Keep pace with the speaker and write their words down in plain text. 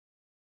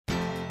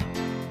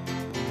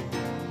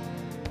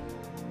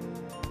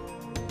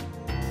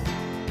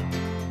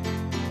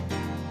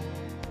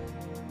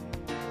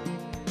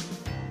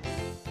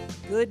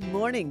Good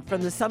morning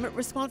from the Summit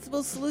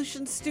Responsible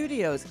Solutions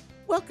Studios.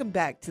 Welcome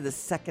back to the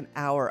second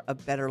hour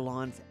of Better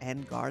Lawns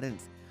and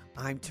Gardens.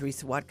 I'm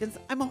Teresa Watkins.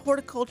 I'm a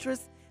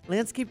horticulturist,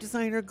 landscape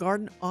designer,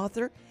 garden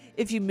author.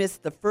 If you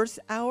missed the first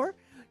hour,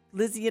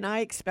 Lizzie and I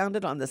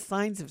expounded on the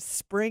signs of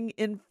spring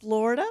in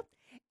Florida.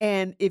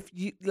 And if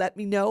you let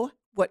me know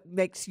what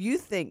makes you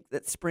think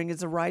that spring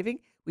is arriving,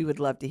 we would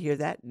love to hear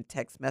that in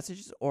text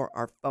messages or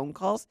our phone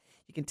calls.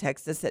 You can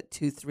text us at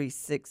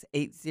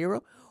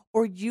 23680,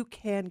 or you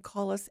can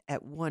call us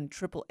at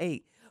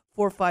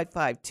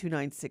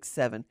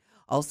 1-888-455-2967.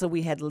 Also,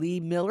 we had Lee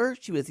Miller.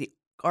 She was the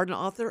garden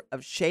author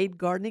of Shade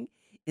Gardening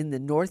in the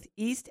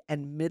Northeast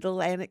and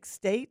Mid-Atlantic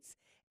states,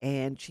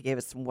 and she gave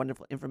us some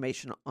wonderful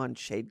information on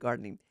shade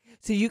gardening.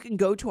 So you can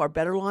go to our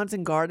Better Lawns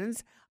and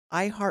Gardens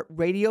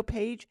iHeartRadio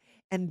page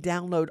and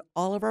download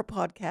all of our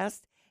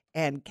podcasts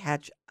and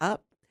catch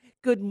up.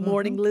 Good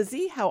morning,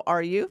 Lizzie. How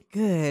are you?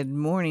 Good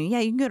morning.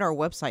 Yeah, you can go to our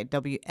website,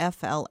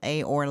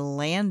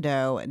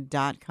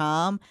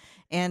 WFLAorlando.com.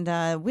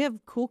 And we have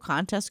cool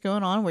contests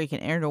going on where you can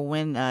enter to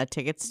win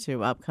tickets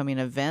to upcoming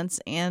events.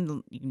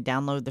 And you can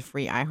download the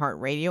free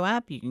iHeartRadio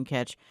app. You can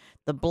catch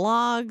the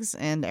blogs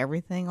and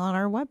everything on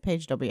our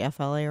webpage,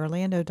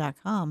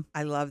 WFLAorlando.com.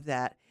 I love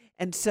that.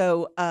 And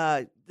so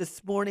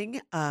this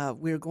morning,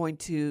 we're going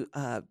to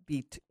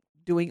be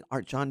doing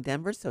our John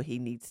Denver, so he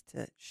needs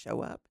to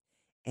show up.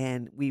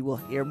 And we will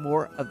hear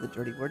more of the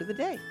dirty word of the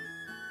day.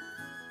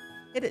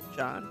 Hit it,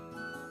 John.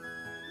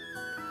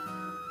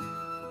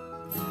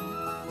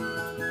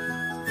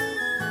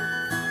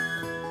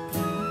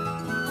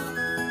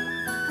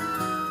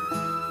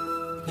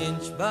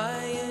 Inch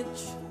by inch,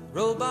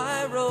 row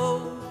by row,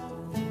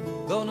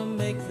 gonna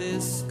make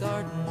this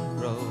garden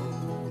grow.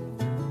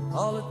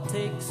 All it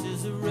takes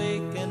is a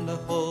rake and a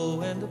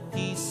hoe and a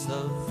piece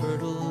of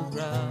fertile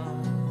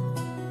ground.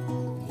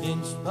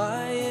 Inch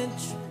by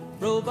inch,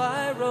 row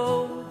by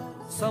row,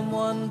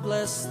 someone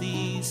bless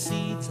these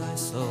seeds I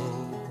sow.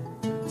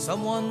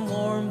 Someone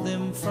warm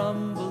them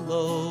from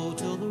below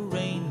till the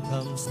rain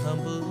comes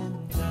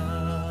tumbling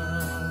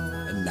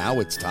down. And now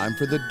it's time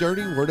for the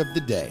dirty word of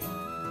the day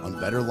on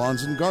Better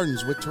Lawns and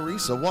Gardens with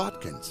Teresa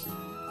Watkins.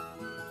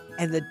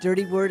 And the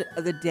dirty word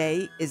of the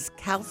day is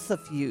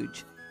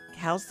calcifuge.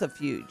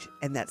 Calcifuge,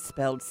 and that's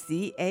spelled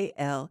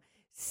Calcifuge.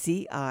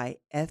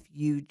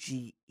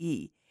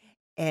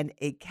 And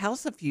a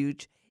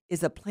calcifuge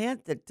is a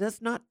plant that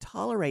does not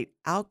tolerate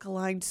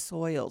alkaline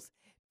soils,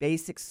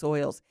 basic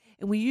soils.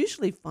 And we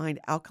usually find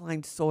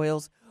alkaline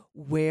soils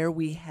where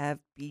we have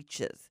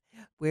beaches,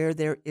 where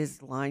there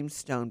is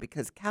limestone,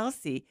 because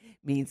calci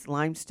means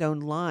limestone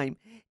lime,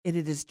 and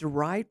it is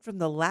derived from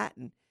the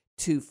Latin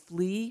to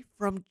flee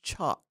from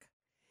chalk.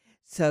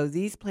 So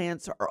these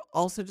plants are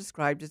also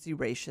described as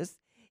herbaceous.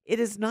 It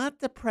is not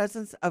the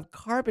presence of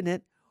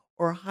carbonate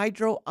or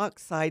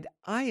hydroxide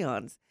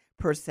ions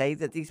per se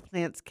that these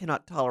plants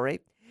cannot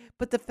tolerate,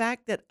 but the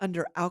fact that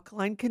under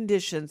alkaline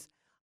conditions,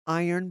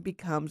 iron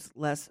becomes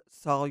less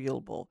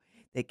soluble.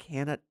 They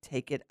cannot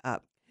take it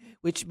up,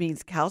 which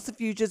means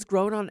calcifuges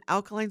grown on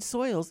alkaline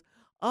soils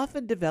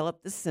often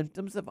develop the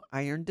symptoms of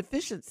iron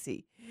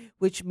deficiency,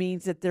 which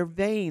means that their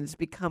veins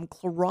become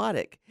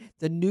chlorotic.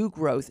 The new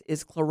growth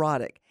is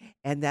chlorotic,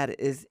 and that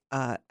is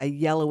a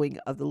yellowing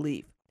of the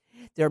leaf.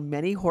 There are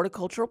many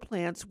horticultural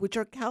plants which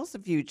are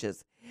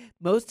calcifuges,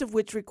 most of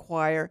which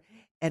require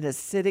an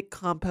acidic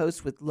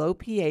compost with low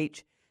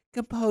pH,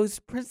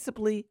 composed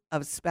principally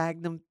of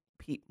sphagnum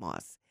peat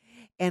moss.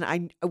 And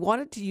I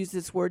wanted to use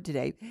this word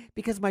today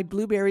because my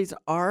blueberries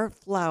are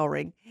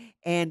flowering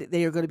and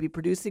they are going to be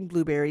producing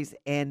blueberries,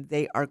 and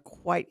they are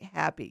quite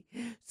happy.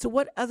 So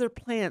what other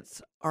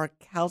plants are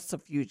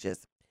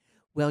calcifuges?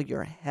 Well,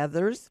 your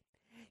heathers,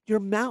 your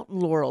mountain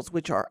laurels,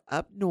 which are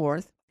up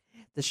north,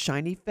 the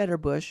shiny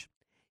fetterbush,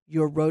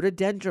 your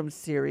rhododendron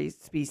series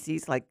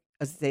species like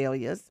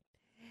azaleas,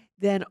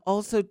 then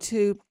also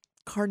to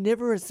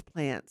carnivorous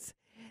plants,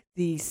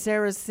 the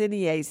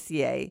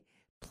Sarraceniaceae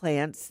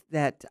plants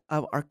that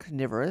are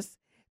carnivorous,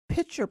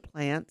 pitcher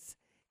plants,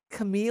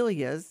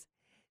 camellias,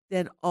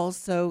 then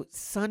also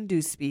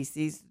sundew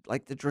species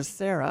like the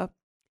Drosera,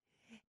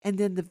 and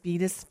then the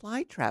Venus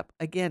flytrap,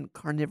 again,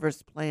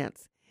 carnivorous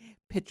plants.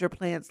 Pitcher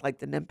plants like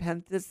the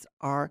Nepenthes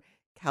are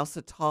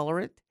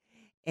calcitolerant,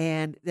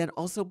 and then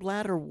also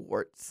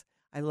bladderworts.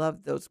 I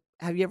love those.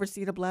 Have you ever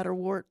seen a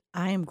bladderwort?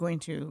 I am going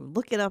to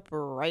look it up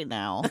right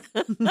now.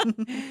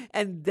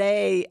 And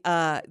they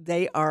are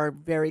they are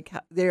good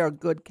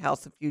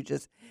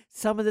calcifuges.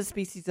 Some of the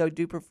species though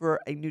do prefer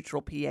a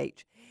neutral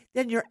pH.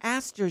 Then your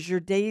asters, your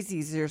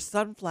daisies, your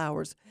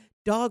sunflowers,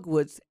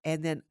 dogwoods,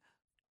 and then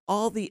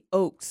all the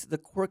oaks, the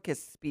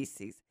Quercus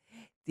species,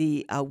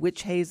 the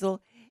witch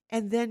hazel,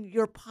 and then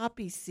your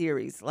poppy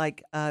series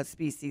like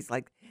species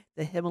like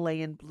the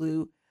Himalayan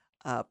blue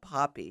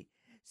poppy.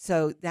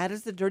 So that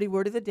is the dirty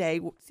word of the day.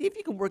 See if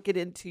you can work it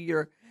into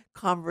your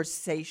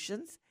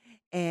conversations.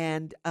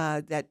 And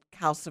that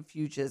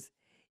calcifuges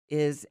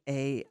is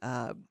a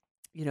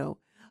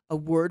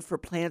word for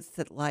plants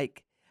that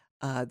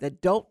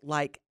don't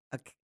like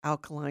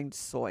alkaline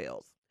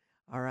soils.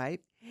 All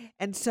right.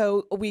 And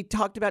so we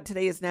talked about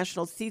today is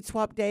National Seed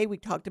Swap Day. We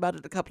talked about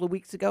it a couple of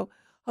weeks ago.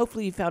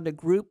 Hopefully you found a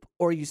group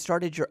or you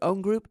started your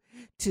own group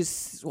to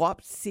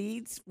swap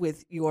seeds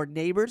with your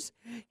neighbors,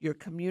 your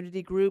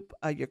community group,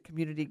 your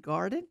community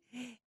garden,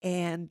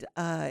 and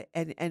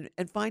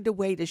find a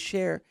way to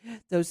share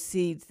those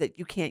seeds that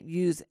you can't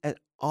use at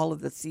all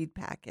of the seed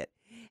packet.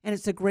 And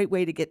it's a great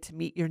way to get to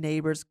meet your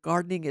neighbors.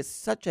 Gardening is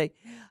such a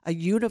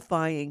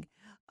unifying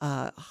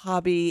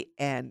hobby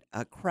and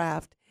a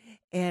craft.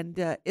 And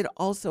it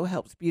also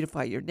helps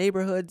beautify your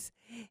neighborhoods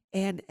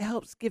and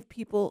helps give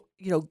people,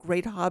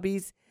 great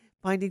hobbies,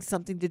 finding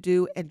something to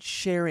do and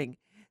sharing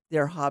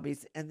their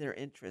hobbies and their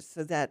interests.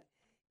 So that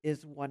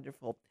is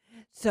wonderful.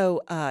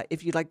 So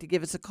if you'd like to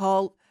give us a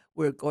call,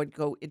 we're going to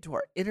go into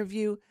our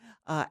interview.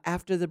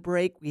 After the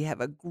break, we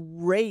have a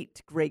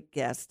great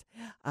guest,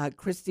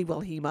 Christy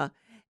Wilhelma,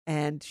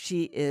 and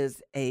she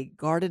is a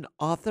garden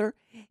author,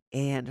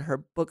 and her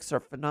books are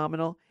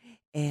phenomenal.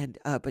 And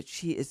but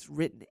she has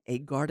written a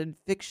garden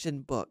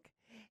fiction book,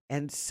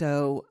 and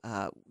so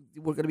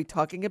we're going to be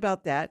talking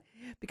about that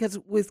because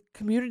with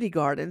community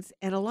gardens,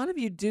 and a lot of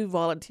you do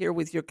volunteer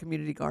with your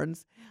community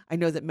gardens. I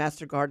know that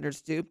Master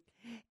Gardeners do,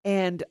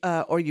 and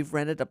or you've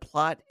rented a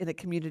plot in a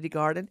community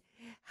garden.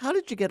 How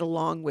did you get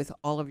along with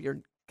all of your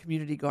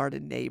community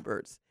garden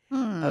neighbors?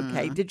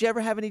 Okay, did you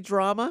ever have any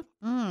drama?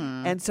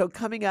 And so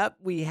coming up,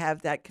 we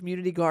have that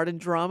community garden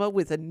drama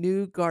with a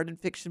new garden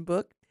fiction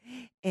book.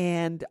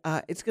 And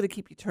it's going to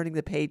keep you turning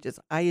the pages.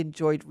 I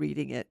enjoyed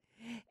reading it.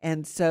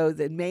 And so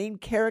the main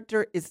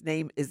character, his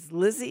name is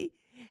Lizzie,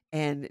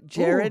 and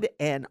Jared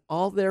and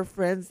all their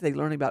friends, they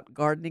learn about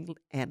gardening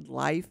and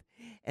life.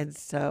 And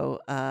so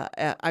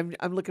I'm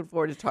looking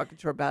forward to talking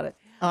to her about it.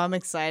 Oh, I'm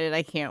excited.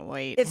 I can't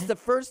wait. It's the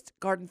first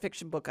garden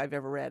fiction book I've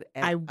ever read.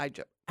 And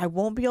I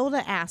won't be able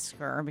to ask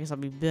her because I'll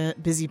be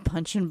busy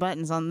punching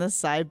buttons on this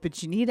side,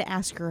 but you need to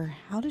ask her,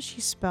 how does she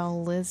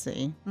spell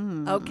Lizzie?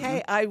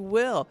 Okay, I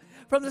will.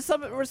 From the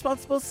Summit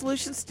Responsible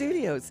Solutions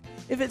Studios.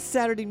 If it's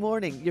Saturday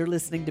morning, you're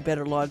listening to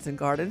Better Lawns and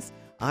Gardens.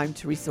 I'm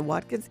Teresa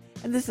Watkins,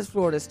 and this is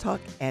Florida's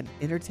Talk and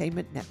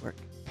Entertainment Network.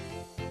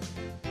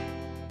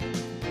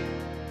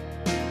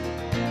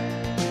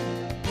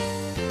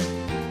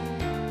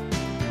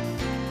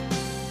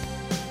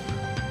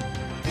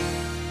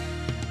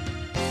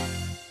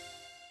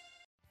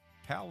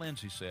 Hal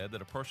Lindsey said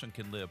that a person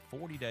can live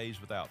 40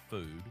 days without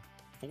food,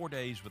 4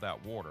 days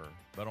without water,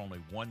 but only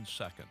 1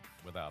 second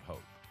without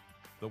hope.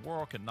 The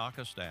world can knock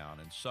us down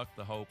and suck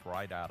the hope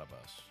right out of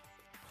us.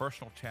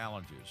 Personal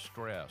challenges,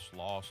 stress,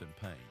 loss, and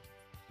pain,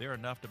 they're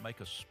enough to make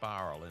us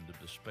spiral into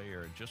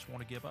despair and just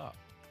want to give up.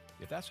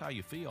 If that's how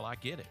you feel, I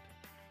get it.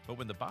 But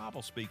when the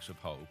Bible speaks of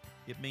hope,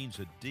 it means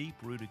a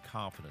deep-rooted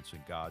confidence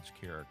in God's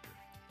character,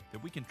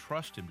 that we can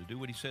trust Him to do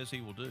what He says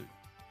He will do.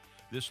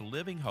 This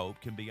living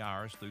hope can be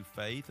ours through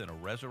faith in a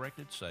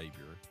resurrected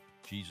Savior,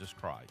 Jesus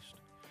Christ.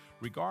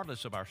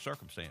 Regardless of our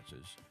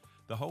circumstances,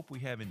 the hope we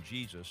have in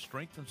Jesus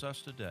strengthens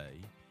us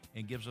today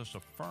and gives us a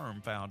firm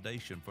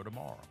foundation for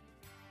tomorrow.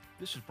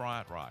 This is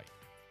Bryant Wright,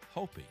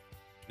 hoping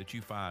that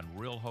you find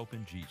real hope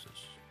in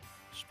Jesus,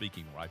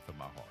 speaking right from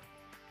my heart.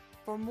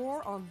 For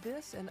more on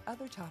this and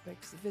other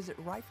topics,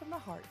 visit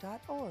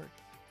rightfromtheheart.org.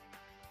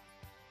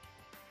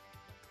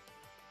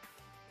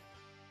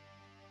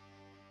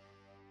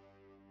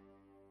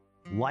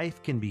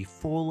 Life can be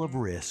full of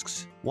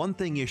risks. One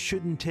thing you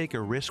shouldn't take a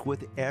risk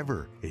with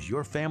ever is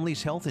your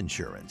family's health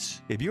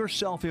insurance. If you're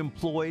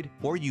self-employed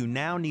or you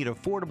now need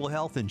affordable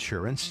health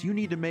insurance, you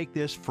need to make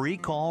this free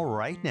call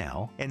right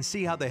now and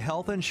see how the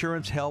Health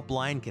Insurance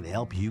Helpline can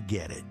help you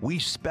get it. We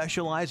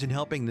specialize in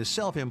helping the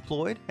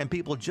self-employed and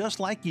people just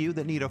like you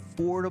that need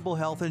affordable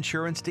health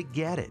insurance to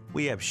get it.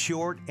 We have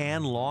short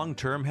and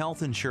long-term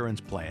health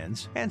insurance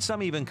plans, and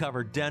some even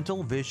cover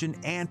dental, vision,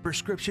 and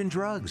prescription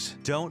drugs.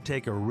 Don't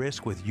take a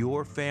risk with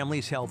your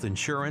family's health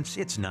insurance.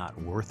 It's not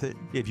worth it.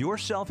 If you're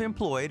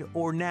self-employed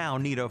or now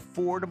need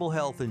affordable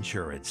health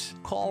insurance,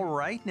 call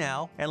right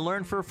now and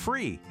learn for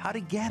free how to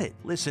get it.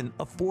 Listen,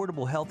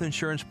 affordable health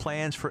insurance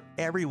plans for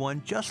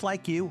everyone just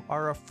like you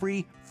are a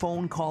free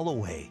phone call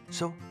away.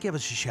 So give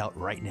us a shout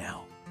right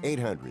now.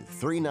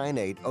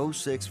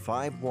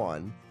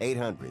 800-398-0651.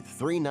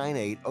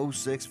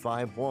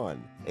 800-398-0651.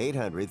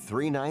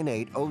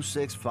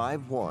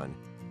 800-398-0651.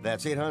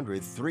 That's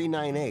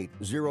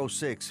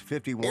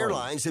 800-398-0651.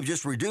 Airlines have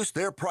just reduced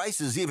their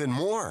prices even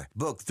more.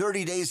 Book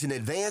 30 days in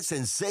advance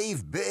and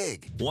save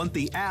big. Want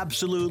the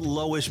absolute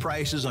lowest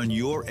prices on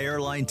your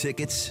airline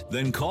tickets?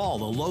 Then call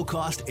the Low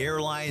Cost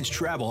Airlines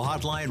Travel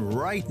Hotline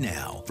right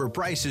now. For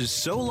prices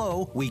so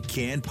low, we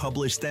can't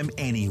publish them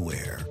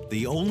anywhere.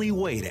 The only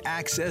way to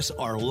access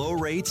our low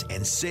rates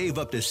and save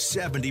up to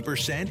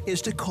 70%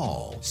 is to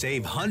call.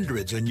 Save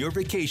hundreds on your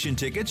vacation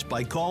tickets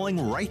by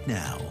calling right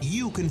now.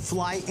 You can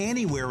fly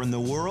anywhere in the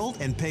world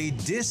and pay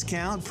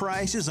discount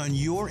prices on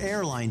your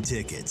airline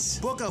tickets.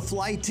 Book a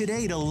flight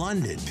today to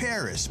London,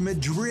 Paris,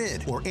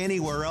 Madrid, or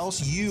anywhere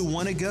else you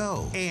want to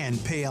go and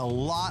pay a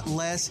lot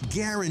less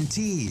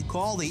guaranteed.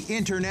 Call the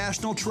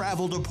International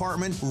Travel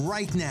Department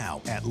right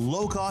now at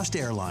Low Cost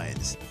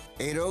Airlines.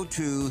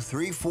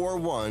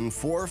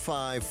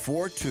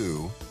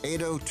 802-341-4542.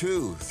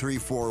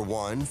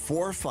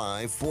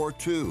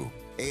 802-341-4542.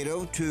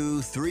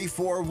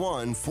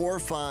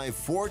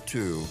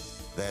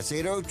 802-341-4542. That's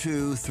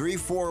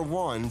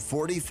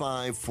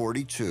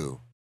 802-341-4542.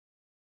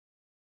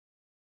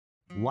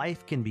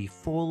 Life can be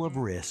full of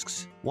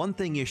risks. One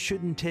thing you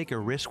shouldn't take a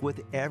risk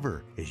with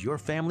ever is your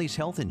family's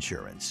health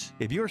insurance.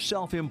 If you're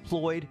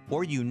self-employed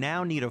or you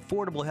now need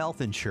affordable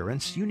health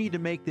insurance, you need to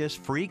make this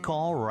free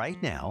call right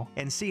now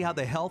and see how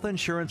the Health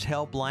Insurance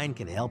Helpline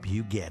can help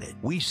you get it.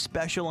 We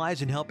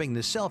specialize in helping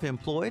the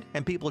self-employed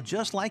and people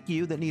just like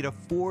you that need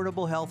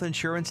affordable health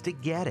insurance to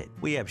get it.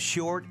 We have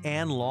short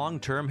and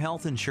long-term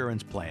health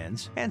insurance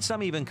plans, and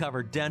some even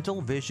cover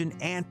dental, vision,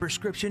 and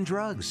prescription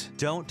drugs.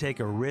 Don't take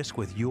a risk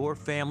with your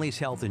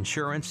family's health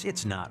insurance.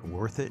 It's not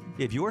worth it.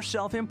 If you're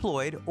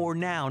self-employed or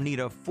now need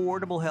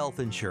affordable health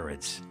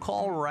insurance,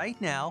 call right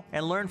now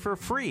and learn for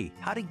free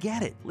how to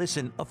get it.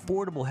 Listen,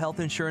 affordable health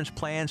insurance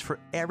plans for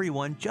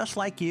everyone just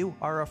like you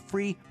are a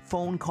free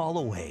phone call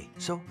away.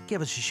 So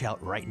give us a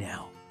shout right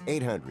now.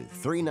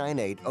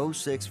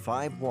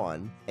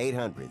 800-398-0651.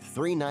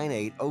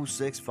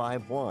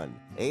 800-398-0651.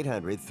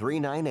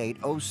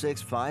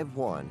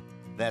 800-398-0651.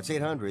 That's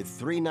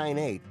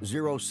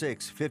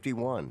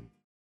 800-398-0651.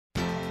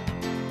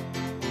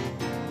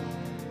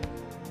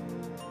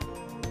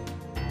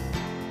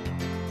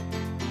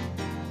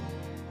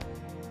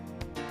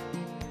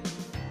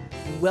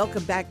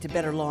 Welcome back to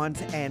Better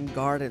Lawns and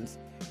Gardens.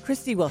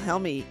 Christy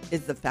Wilhelmi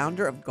is the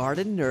founder of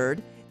Garden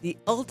Nerd, the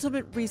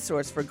ultimate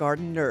resource for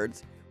garden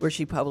nerds, where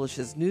she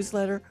publishes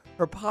newsletter,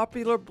 her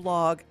popular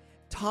blog,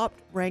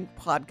 top-ranked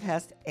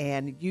podcast,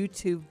 and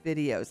YouTube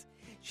videos.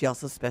 She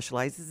also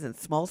specializes in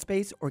small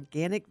space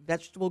organic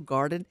vegetable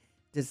garden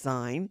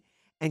design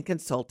and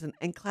consultant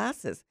and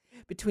classes.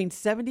 Between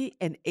 70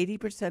 and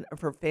 80%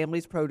 of her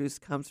family's produce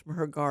comes from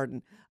her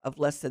garden of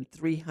less than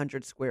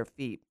 300 square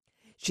feet.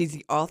 She's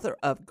the author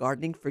of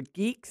Gardening for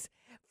Geeks,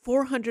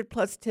 400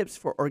 plus tips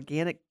for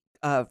organic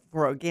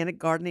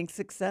gardening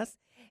success,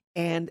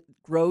 and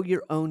Grow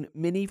Your Own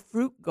Mini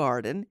Fruit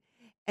Garden.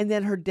 And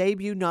then her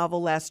debut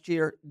novel last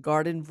year,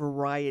 Garden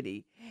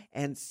Variety.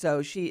 And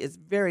so she is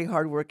very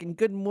hardworking.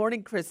 Good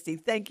morning, Christy.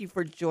 Thank you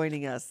for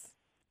joining us.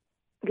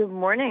 Good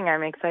morning.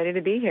 I'm excited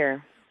to be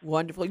here.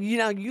 Wonderful. You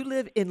know, you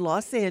live in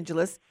Los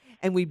Angeles,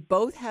 and we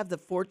both have the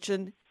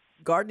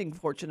gardening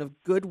fortune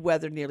of good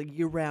weather nearly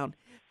year-round.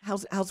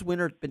 How's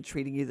winter been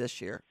treating you this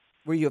year?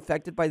 Were you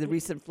affected by the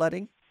recent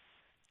flooding?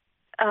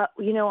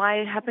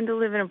 I happen to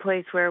live in a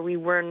place where we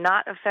were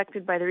not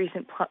affected by the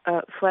recent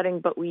flooding,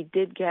 but we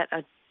did get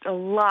a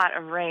lot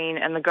of rain,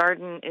 and the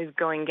garden is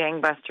going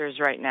gangbusters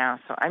right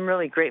now. So I'm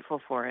really grateful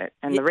for it,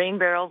 and the rain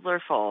barrels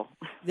are full.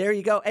 There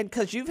you go. And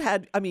because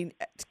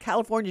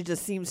California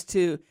just seems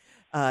to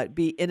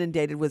be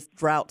inundated with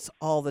droughts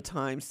all the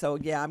time. So,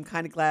 yeah, I'm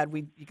kind of glad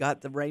you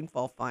got the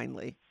rainfall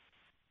finally.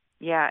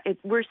 Yeah,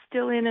 we're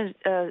still in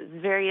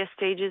various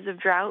stages of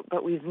drought,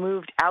 but we've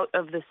moved out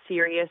of the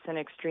serious and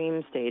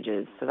extreme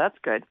stages, so that's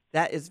good.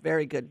 That is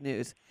very good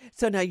news.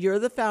 So now you're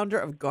the founder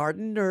of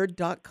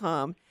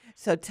GardenNerd.com,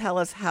 so tell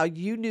us how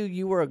you knew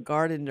you were a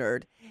garden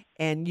nerd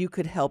and you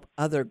could help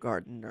other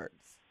garden nerds.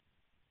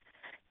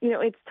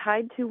 It's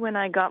tied to when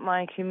I got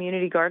my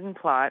community garden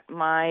plot.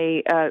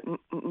 My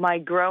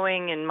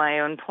growing in my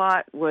own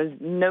plot was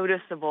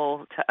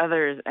noticeable to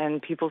others,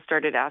 and people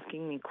started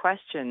asking me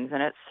questions.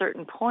 And at a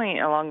certain point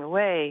along the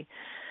way,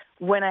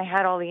 when I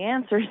had all the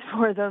answers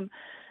for them,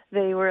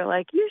 they were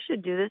like, you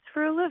should do this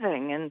for a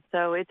living. And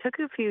so it took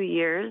a few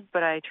years,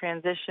 but I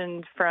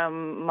transitioned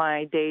from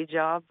my day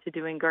job to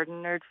doing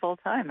Garden Nerd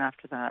full-time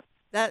after that.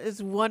 That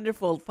is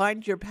wonderful.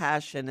 Find your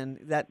passion, and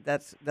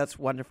that's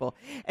wonderful.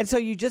 And so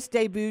you just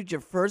debuted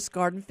your first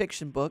garden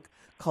fiction book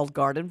called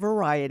Garden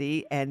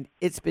Variety, and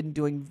it's been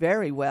doing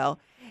very well.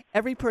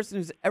 Every person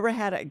who's ever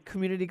had a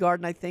community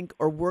garden, I think,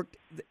 or worked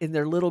in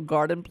their little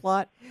garden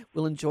plot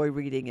will enjoy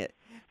reading it.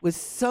 With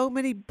so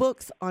many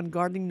books on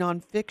gardening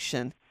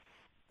nonfiction,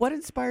 what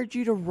inspired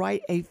you to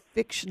write a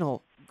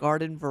fictional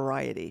Garden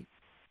Variety?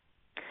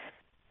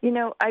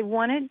 I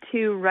wanted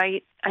to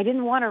write, I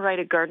didn't want to write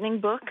a gardening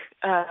book.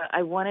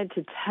 I wanted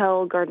to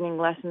tell gardening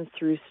lessons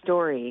through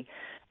story.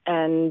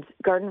 And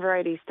Garden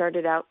Variety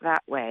started out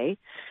that way.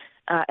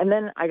 And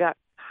then I got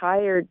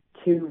hired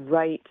to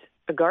write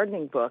a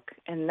gardening book.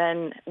 And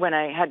then when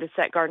I had to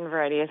set Garden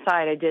Variety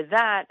aside, I did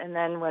that and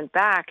then went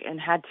back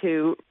and had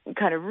to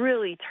kind of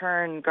really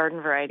turn Garden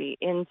Variety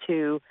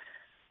into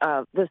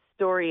the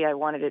story I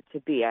wanted it to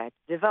be. I had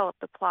to develop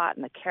the plot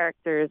and the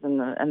characters and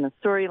the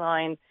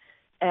storyline.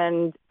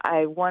 And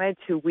I wanted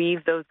to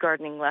weave those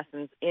gardening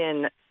lessons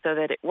in so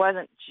that it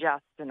wasn't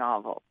just a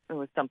novel. It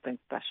was something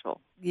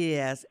special.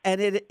 Yes, and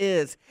it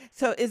is.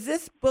 So is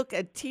this book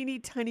a teeny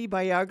tiny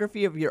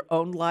biography of your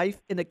own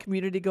life in a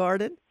community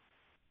garden?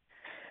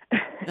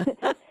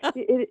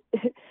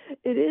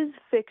 It is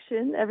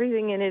fiction.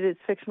 Everything in it is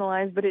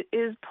fictionalized, but it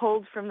is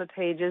pulled from the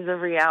pages of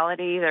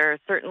reality. There are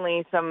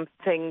certainly some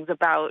things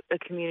about a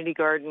community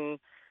garden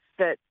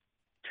that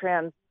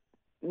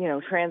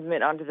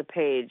transmit onto the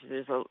page.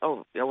 There's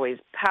always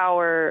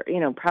power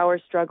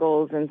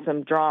struggles and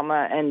some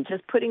drama, and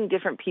just putting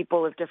different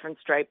people of different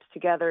stripes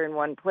together in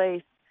one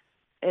place,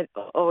 it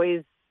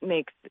always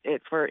makes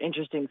it for an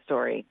interesting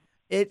story.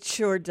 It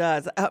sure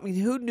does. I mean,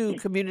 who knew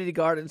community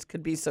gardens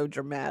could be so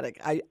dramatic?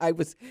 I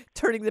was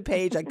turning the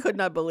page. I could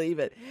not believe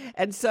it.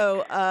 And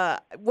so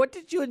what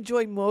did you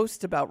enjoy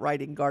most about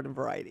writing Garden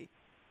Variety?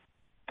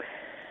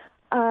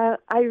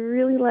 I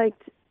really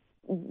liked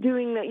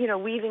doing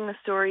weaving the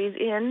stories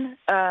in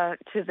to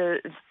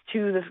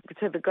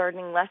the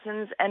gardening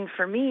lessons. And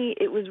for me,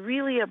 it was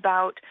really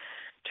about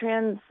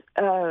it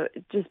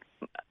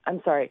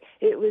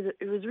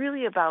was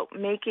really about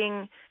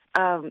making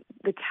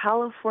the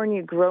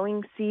California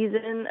growing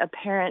season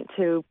apparent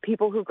to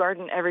people who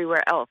garden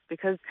everywhere else,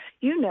 because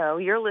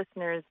your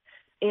listeners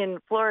in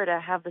Florida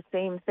have the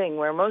same thing,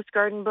 where most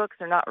garden books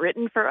are not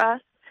written for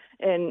us,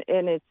 and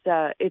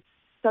it's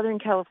Southern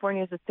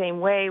California is the same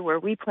way, where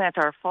we plant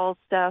our fall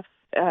stuff,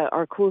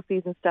 our cool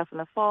season stuff in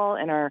the fall,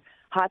 and our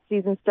hot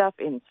season stuff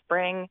in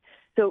spring.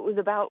 So it was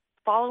about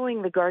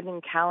following the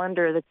gardening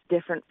calendar that's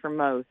different from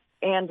most,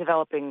 and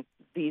developing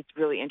these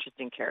really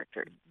interesting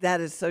characters.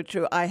 That is so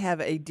true. I have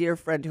a dear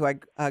friend who I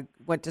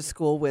went to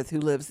school with who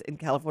lives in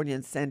California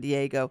in San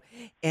Diego,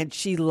 and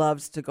she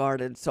loves to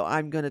garden. So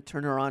I'm going to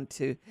turn her on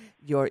to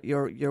your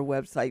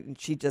website, and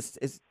she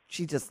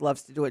just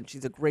loves to do it. And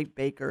she's a great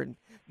baker and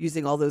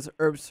using all those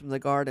herbs from the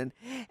garden.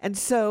 And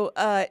so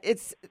I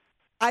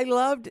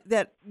loved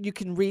that you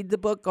can read the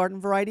book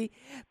Garden Variety,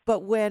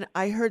 but when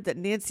I heard that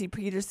Nancy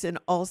Peterson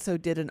also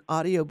did an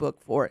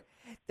audiobook for it,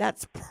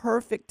 that's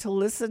perfect to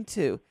listen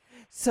to.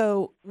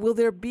 So will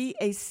there be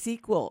a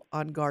sequel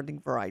on Gardening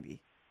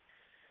Variety?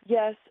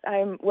 Yes,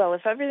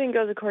 if everything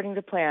goes according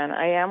to plan,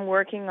 I am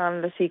working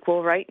on the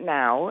sequel right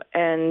now,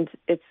 and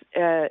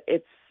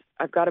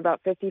I've got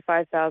about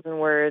 55,000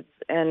 words,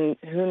 and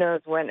who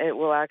knows when it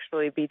will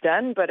actually be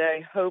done, but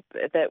I hope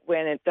that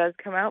when it does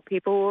come out,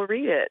 people will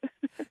read it.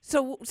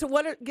 So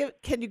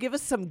can you give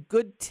us some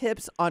good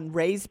tips on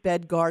raised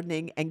bed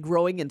gardening and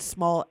growing in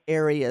small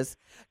areas,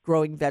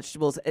 growing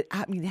vegetables?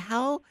 I mean,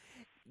 how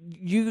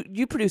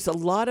you produce a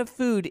lot of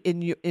food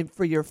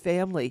for your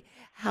family.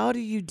 How do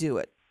you do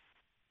it?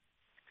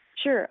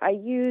 Sure. I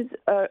use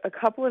a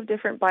couple of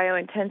different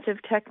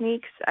biointensive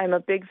techniques. I'm a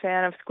big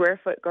fan of square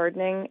foot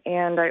gardening,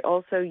 and I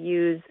also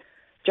use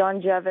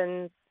John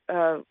Jeavons'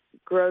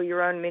 Grow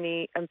Your Own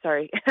Mini. I'm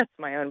sorry, that's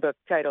my own book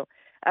title.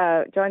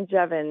 John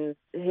Jeavons,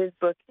 his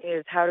book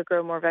is How to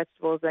Grow More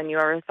Vegetables Than You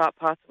Ever Thought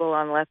Possible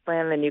on Less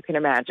Land Than You Can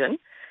Imagine.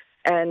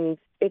 And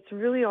it's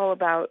really all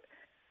about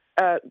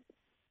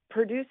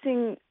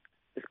producing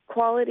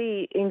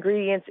quality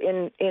ingredients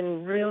in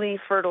really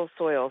fertile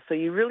soil. So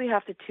you really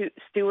have to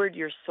steward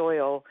your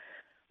soil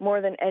more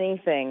than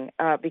anything,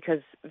 because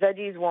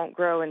veggies won't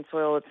grow in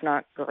soil that's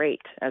not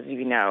great, as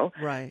you know.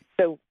 Right.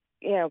 So,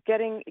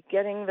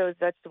 getting those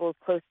vegetables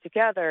close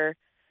together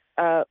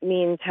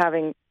means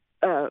having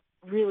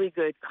really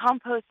good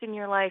compost in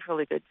your life,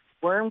 really good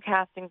worm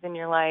castings in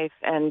your life,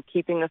 and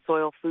keeping the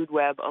soil food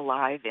web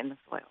alive in the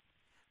soil.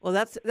 Well,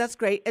 that's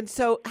great. And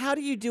so how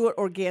do you do it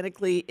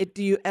organically?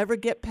 Do you ever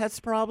get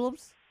pest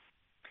problems?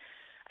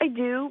 I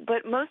do,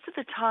 but most of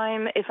the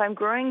time, if I'm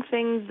growing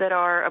things that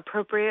are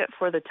appropriate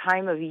for the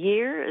time of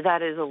year,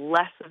 that is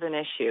less of an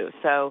issue.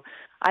 So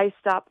I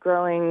stop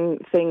growing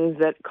things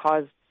that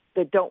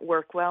don't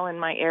work well in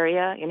my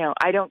area.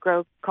 I don't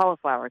grow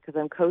cauliflower because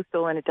I'm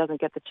coastal and it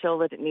doesn't get the chill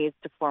that it needs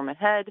to form a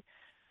head.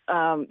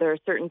 There are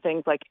certain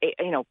things like,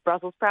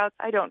 Brussels sprouts.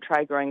 I don't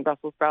try growing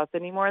Brussels sprouts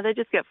anymore. They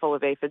just get full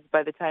of aphids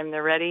by the time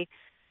they're ready.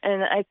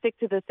 And I stick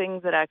to the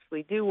things that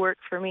actually do work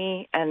for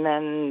me. And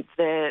then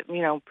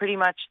pretty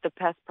much the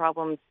pest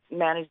problems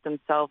manage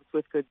themselves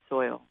with good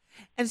soil.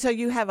 And so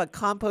you have a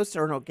compost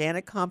or an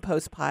organic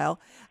compost pile.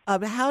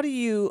 How do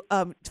you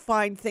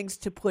find things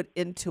to put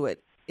into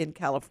it in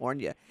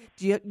California?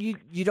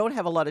 You don't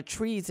have a lot of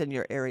trees in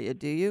your area,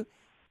 do you?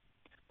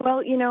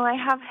 Well, I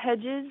have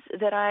hedges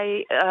that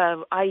I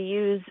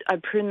use. I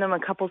prune them a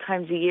couple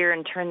times a year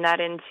and turn that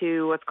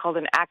into what's called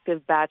an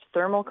active batch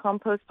thermal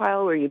compost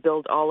pile, where you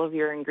build all of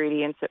your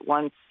ingredients at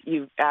once.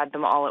 You add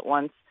them all at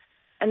once.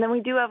 And then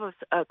we do have a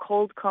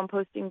cold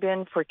composting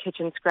bin for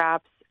kitchen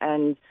scraps,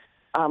 and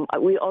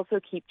we also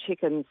keep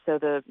chickens, so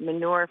the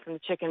manure from the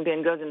chicken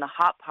bin goes in the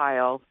hot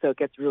pile, so it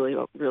gets really,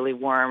 really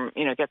warm.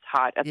 It gets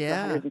hot up to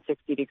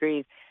 160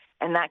 degrees,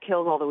 and that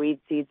kills all the weed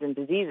seeds and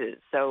diseases.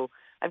 So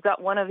I've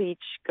got one of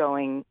each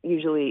going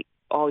usually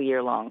all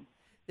year long.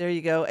 There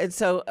you go. And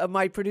so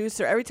my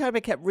producer, every time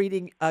I kept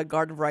reading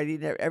Garden Variety,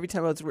 every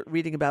time I was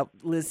reading about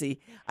Lizzie,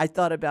 I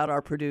thought about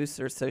our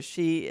producer. So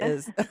she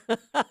is,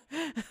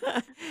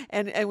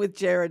 and with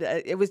Jared,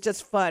 it was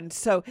just fun.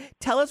 So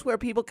tell us where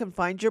people can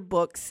find your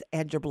books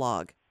and your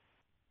blog.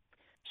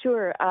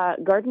 Sure.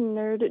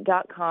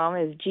 GardenNerd.com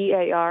is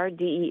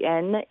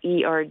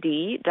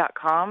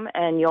GardenERD.com,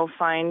 and you'll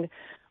find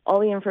all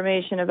the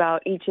information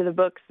about each of the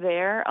books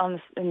there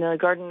in the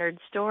Garden Nerd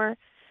store.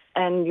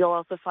 And you'll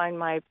also find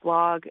my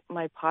blog,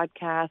 my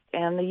podcast,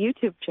 and the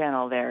YouTube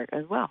channel there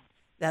as well.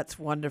 That's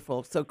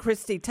wonderful. So,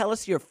 Christy, tell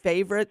us your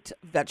favorite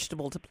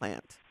vegetable to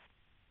plant.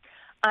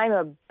 I'm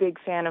a big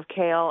fan of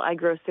kale. I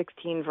grow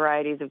 16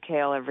 varieties of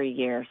kale every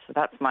year, so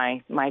that's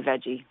my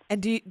veggie.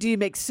 And do you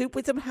make soup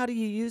with them? How do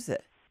you use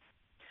it?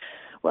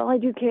 Well, I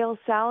do kale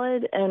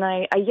salad, and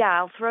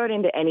I'll throw it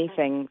into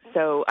anything.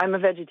 So I'm a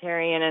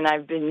vegetarian, and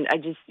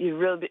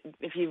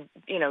if you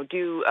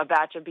do a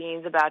batch of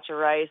beans, a batch of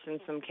rice, and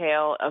some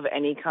kale of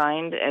any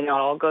kind, and it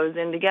all goes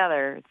in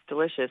together. It's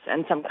delicious,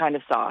 and some kind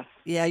of sauce.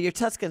 Yeah, your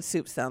Tuscan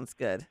soup sounds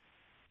good.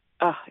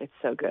 Oh, it's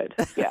so good.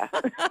 Yeah.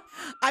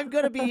 I'm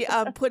going to be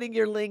putting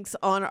your links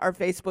on our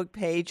Facebook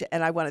page,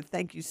 and I want to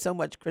thank you so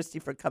much, Christy,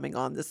 for coming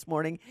on this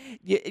morning.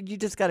 You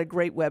just got a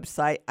great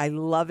website. I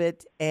love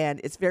it,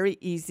 and it's very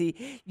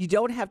easy. You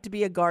don't have to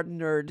be a garden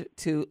nerd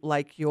to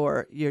like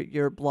your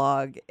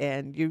blog,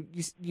 and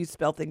you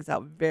spell things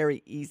out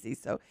very easy.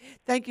 So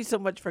thank you so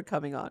much for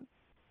coming on.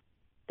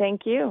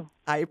 Thank you.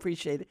 I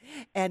appreciate it.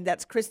 And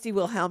that's Christy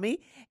Wilhelmi,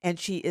 and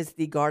she is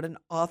the garden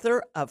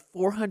author of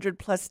 400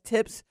 plus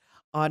tips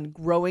on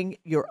growing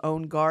your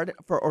own garden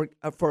for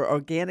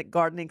organic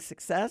gardening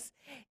success.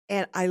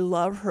 And I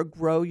love her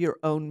Grow Your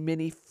Own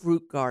Mini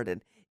Fruit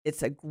Garden.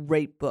 It's a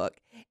great book.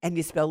 And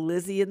you spell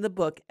Lizzie in the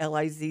book,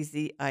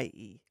 Lizzie.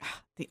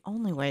 The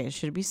only way it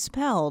should be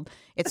spelled.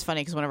 It's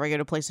funny because whenever I go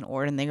to place an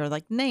order and they go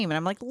like name, and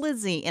I'm like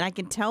Lizzie, and I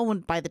can tell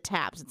by the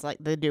taps, it's like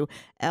they do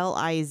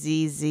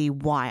Lizzy.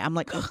 I'm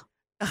like,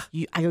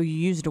 you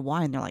used a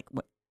Y, and they're like,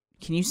 what?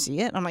 Can you see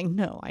it? And I'm like,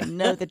 no, I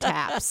know the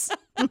taps.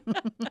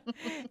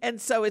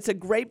 And so it's a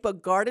great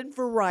book, Garden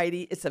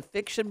Variety. It's a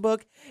fiction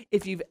book.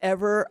 If you've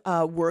ever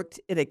worked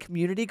in a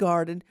community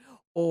garden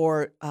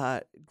or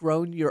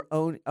grown your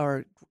own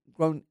or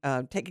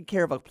taken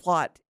care of a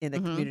plot in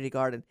a community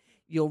garden,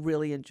 you'll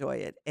really enjoy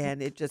it.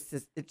 And it's just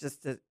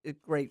a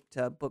great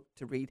book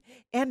to read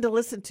and to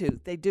listen to.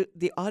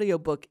 The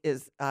audiobook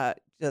is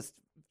just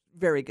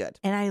very good.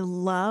 And I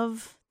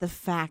love the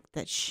fact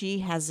that she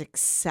has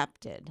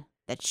accepted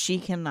that she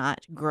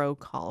cannot grow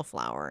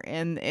cauliflower.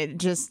 And it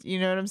just, you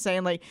know what I'm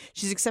saying? Like,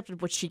 she's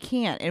accepted what she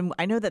can't. And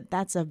I know that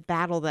that's a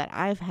battle that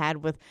I've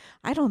had with,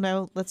 I don't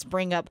know, let's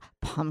bring up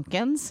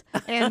pumpkins.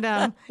 And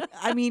I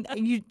mean,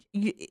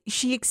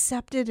 she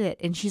accepted it.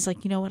 And she's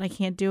like, you know what? I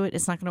can't do it.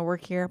 It's not going to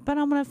work here, but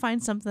I'm going to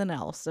find something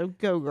else. So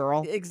go,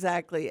 girl.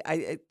 Exactly.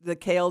 The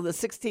kale, the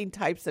 16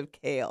 types of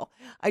kale.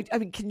 I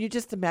mean, can you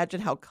just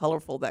imagine how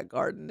colorful that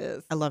garden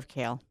is? I love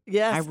kale.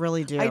 Yes. I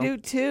really do. I do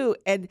too.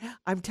 And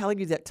I'm telling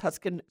you that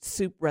Tuscan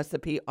soup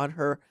recipe on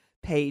her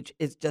page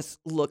just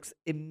looks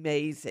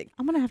amazing.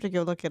 I'm going to have to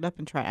go look it up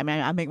and try. I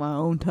mean, I make my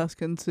own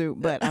Tuscan soup,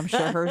 but I'm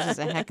sure hers is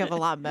a heck of a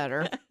lot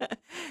better.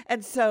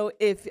 And so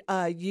if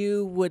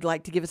you would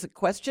like to give us a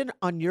question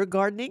on your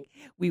gardening,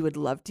 we would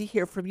love to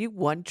hear from you,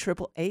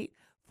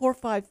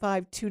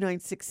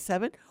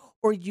 1-888-455-2967,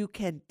 or you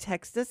can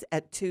text us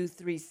at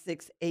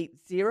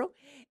 23680,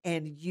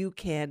 and you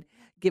can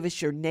give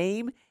us your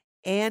name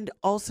and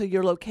also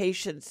your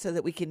location so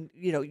that we can,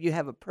 you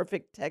have a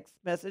perfect text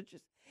message.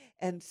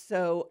 And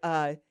so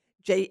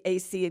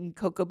JAC in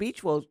Cocoa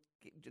Beach will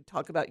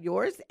talk about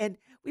yours, and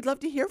we'd love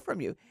to hear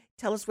from you.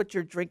 Tell us what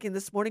you're drinking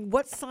this morning.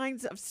 What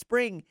signs of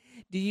spring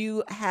do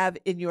you have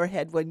in your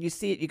head when you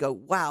see it? You go,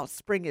 wow,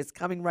 spring is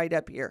coming right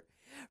up here.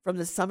 From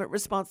the Summit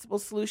Responsible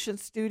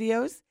Solutions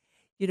Studios,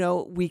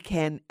 you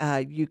can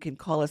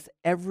call us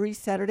every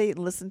Saturday and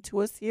listen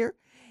to us here.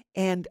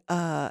 And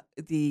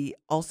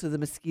also the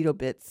Mosquito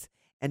Bits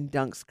and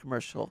Dunks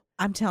commercial.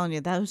 I'm telling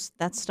you,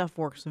 that stuff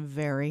works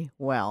very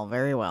well,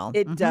 very well.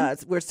 It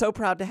does. We're so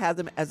proud to have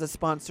them as a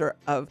sponsor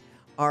of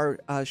our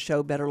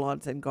show, Better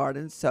Lawns and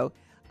Gardens. So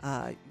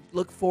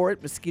look for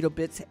it, Mosquito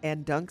Bits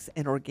and Dunks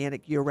and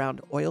organic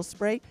year-round oil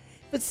spray.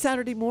 If it's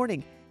Saturday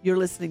morning, you're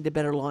listening to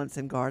Better Lawns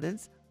and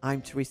Gardens.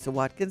 I'm Teresa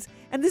Watkins,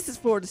 and this is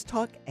Florida's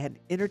Talk and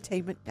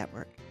Entertainment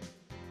Network.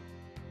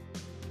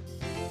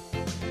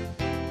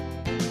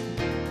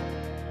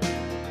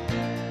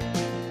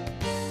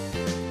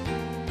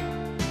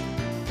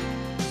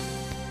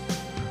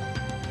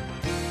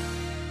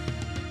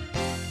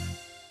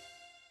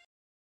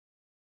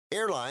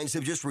 Airlines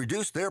have just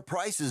reduced their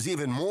prices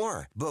even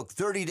more. Book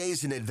 30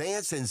 days in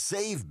advance and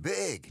save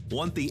big.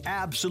 Want the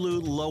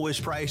absolute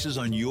lowest prices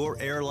on your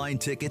airline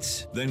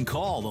tickets? Then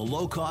call the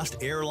Low Cost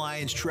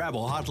Airlines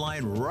Travel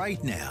Hotline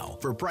right now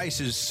for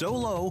prices so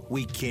low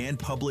we can't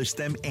publish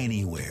them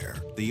anywhere.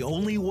 The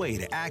only way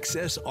to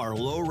access our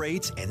low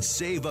rates and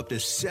save up to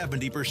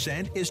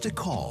 70% is to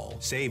call.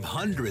 Save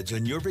hundreds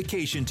on your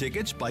vacation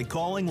tickets by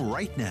calling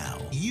right now.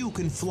 You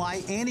can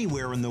fly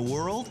anywhere in the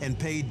world and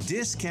pay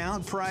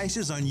discount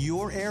prices on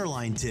your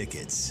airline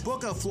tickets.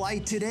 Book a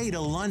flight today to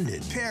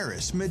London,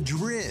 Paris,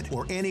 Madrid,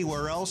 or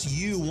anywhere else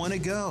you want to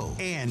go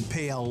and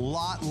pay a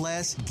lot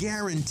less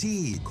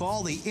guaranteed.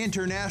 Call the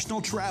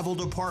International Travel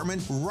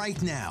Department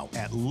right now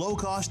at Low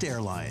Cost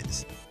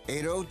Airlines.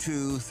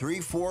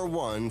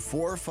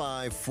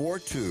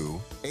 802-341-4542.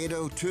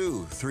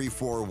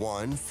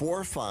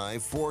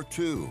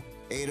 802-341-4542.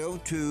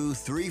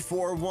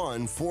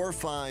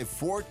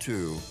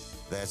 802-341-4542.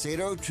 That's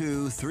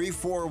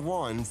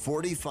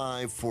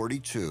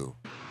 802-341-4542.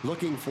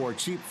 Looking for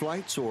cheap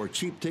flights or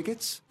cheap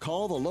tickets?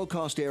 Call the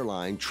low-cost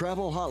airline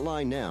travel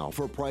hotline now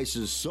for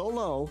prices so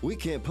low we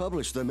can't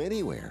publish them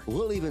anywhere.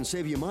 We'll even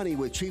save you money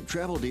with cheap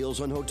travel deals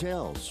on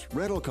hotels,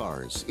 rental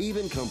cars,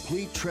 even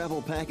complete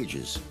travel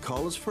packages.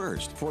 Call us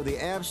first for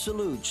the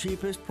absolute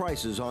cheapest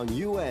prices on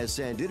U.S.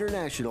 and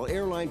international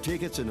airline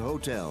tickets and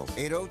hotels.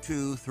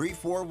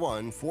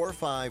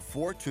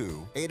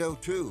 802-341-4542.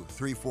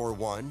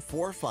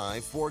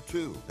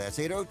 802-341-4542. That's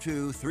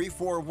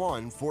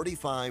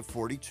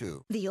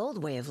 802-341-4542. The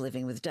old way of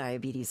living with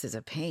diabetes is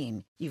a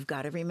pain. You've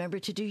got to remember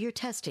to do your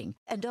testing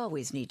and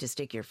always need to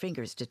stick your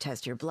fingers to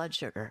test your blood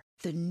sugar.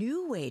 The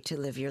new way to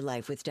live your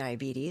life with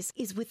diabetes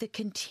is with a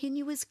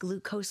continuous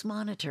glucose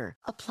monitor.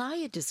 Apply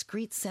a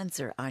discrete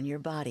sensor on your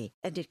body,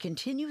 and it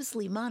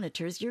continuously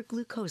monitors your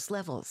glucose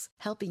levels,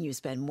 helping you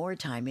spend more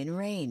time in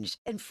range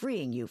and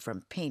freeing you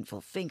from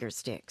painful finger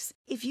sticks.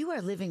 If you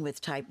are living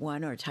with type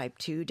 1 or type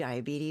 2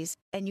 diabetes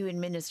and you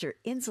administer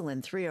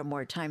insulin 3 or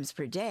more times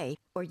per day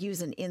or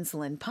use an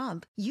insulin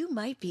pump, you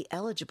might be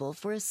eligible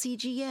for a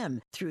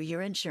CGM through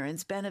your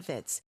insurance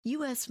benefits.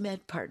 U.S.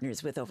 Med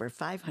partners with over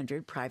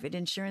 500 private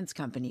insurance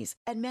companies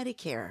and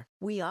Medicare.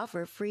 We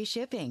offer free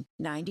shipping,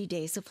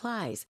 90-day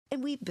supplies,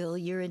 and we bill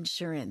your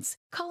insurance.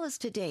 Call us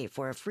today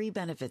for a free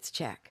benefits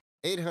check.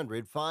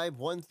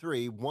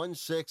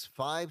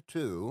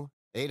 800-513-1652.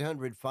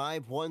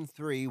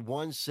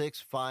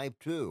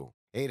 800-513-1652.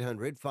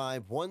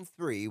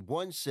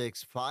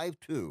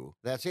 800-513-1652.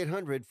 That's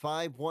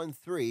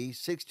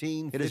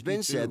 800-513-1652. It has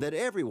been said that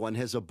everyone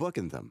has a book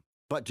in them.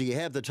 But do you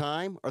have the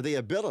time or the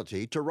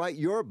ability to write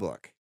your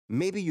book?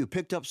 Maybe you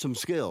picked up some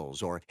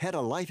skills or had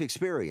a life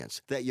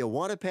experience that you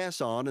want to pass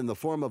on in the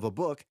form of a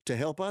book to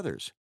help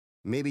others.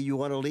 Maybe you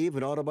want to leave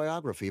an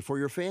autobiography for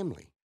your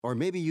family. Or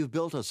maybe you've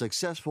built a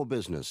successful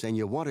business and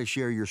you want to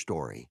share your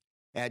story.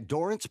 At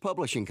Dorrance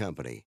Publishing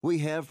Company, we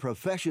have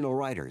professional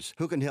writers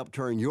who can help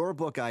turn your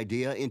book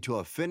idea into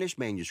a finished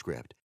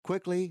manuscript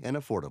quickly and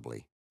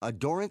affordably. A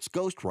Dorrance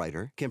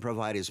ghostwriter can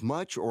provide as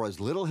much or as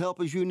little help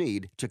as you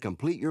need to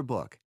complete your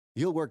book.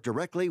 You'll work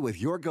directly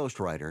with your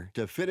ghostwriter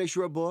to finish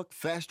your book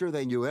faster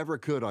than you ever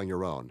could on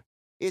your own.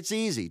 It's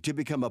easy to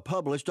become a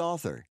published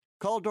author.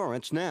 Call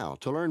Dorrance now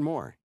to learn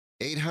more.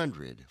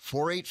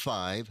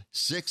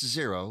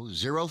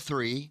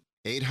 800-485-6003.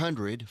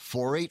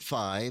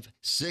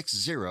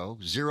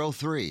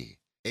 800-485-6003.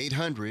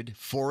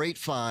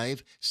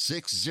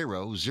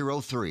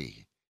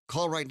 800-485-6003.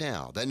 Call right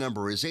now. That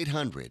number is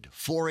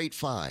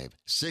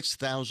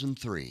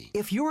 800-485-6003.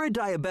 If you're a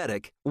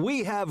diabetic,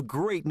 we have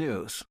great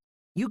news.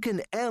 You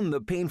can end the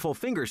painful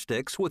finger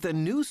sticks with a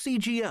new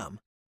CGM.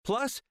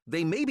 Plus,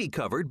 they may be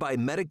covered by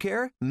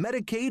Medicare,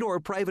 Medicaid, or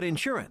private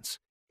insurance.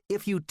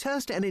 If you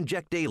test and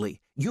inject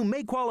daily, you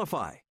may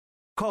qualify.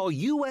 Call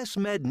U.S.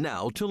 Med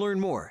now to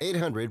learn more.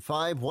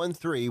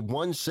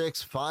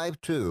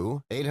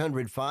 800-513-1652.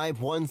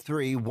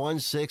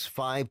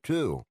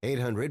 800-513-1652.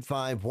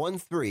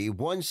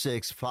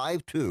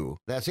 800-513-1652.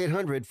 That's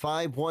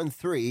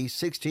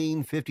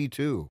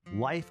 800-513-1652.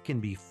 Life can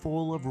be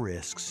full of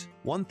risks.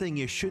 One thing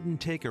you shouldn't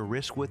take a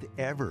risk with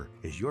ever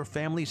is your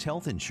family's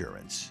health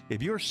insurance.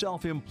 If you're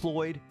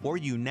self-employed or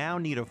you now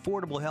need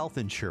affordable health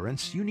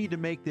insurance, you need to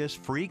make this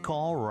free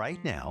call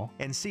right now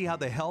and see how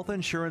the Health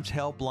Insurance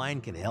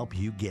Helpline can help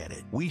you get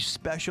it. We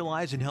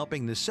specialize in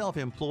helping the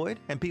self-employed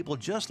and people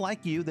just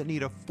like you that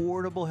need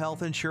affordable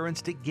health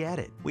insurance to get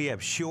it. We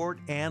have short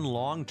and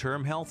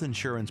long-term health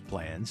insurance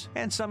plans,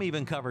 and some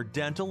even cover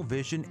dental,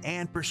 vision,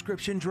 and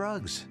prescription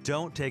drugs.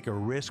 Don't take a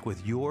risk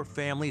with your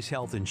family's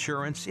health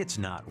insurance. It's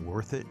not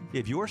worth it.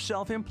 If you're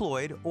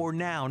self-employed or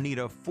now need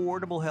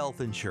affordable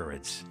health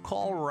insurance,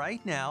 call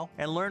right now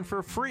and learn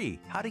for free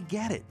how to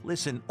get it.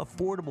 Listen,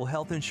 affordable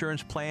health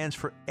insurance plans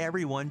for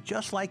everyone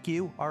just like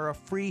you are a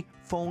free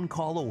phone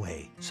call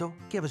away. So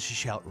give us a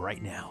shout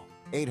right now.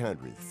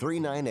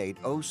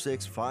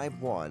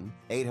 800-398-0651.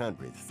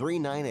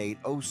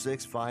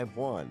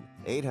 800-398-0651.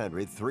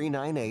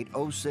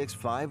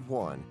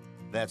 800-398-0651.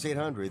 That's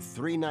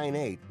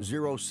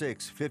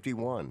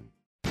 800-398-0651.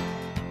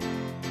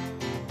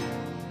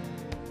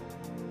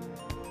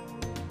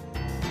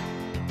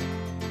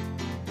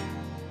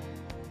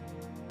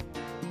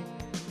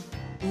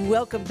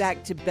 Welcome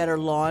back to Better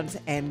Lawns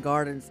and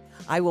Gardens.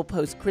 I will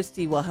post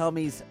Christy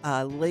Wilhelmi's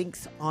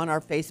links on our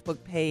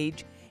Facebook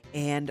page,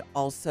 and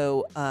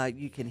also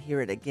you can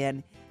hear it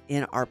again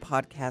in our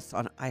podcast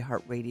on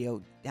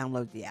iHeartRadio.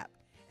 Download the app,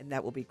 and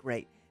that will be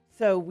great.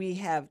 So we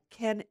have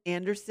Ken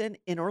Anderson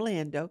in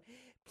Orlando.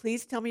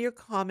 Please tell me your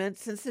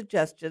comments and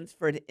suggestions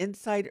for an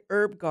inside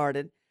herb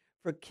garden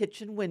for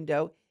kitchen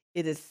window.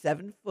 It is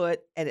 7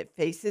 foot and it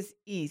faces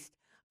east.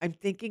 I'm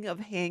thinking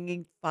of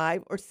hanging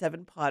 5 or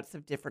 7 pots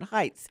of different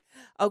heights.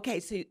 Okay,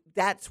 so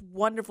that's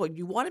wonderful.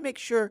 You want to make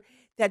sure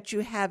that you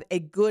have a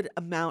good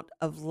amount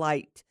of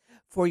light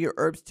for your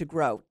herbs to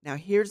grow. Now,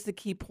 here's the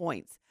key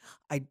points.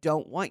 I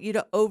don't want you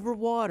to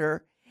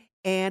overwater,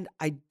 and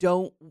I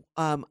don't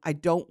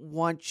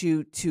want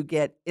you to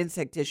get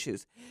insect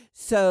issues.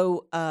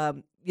 So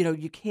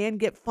you can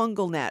get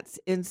fungal gnats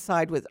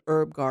inside with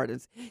herb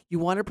gardens. You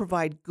want to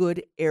provide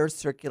good air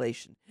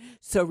circulation.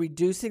 So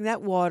reducing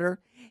that water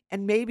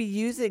and maybe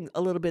using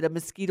a little bit of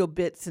mosquito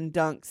bits and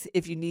dunks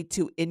if you need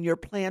to in your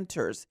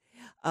planters.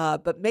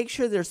 But make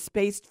sure they're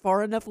spaced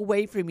far enough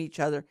away from each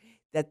other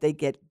that they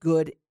get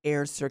good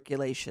air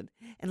circulation.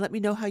 And let me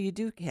know how you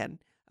do, Ken.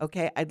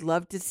 Okay, I'd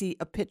love to see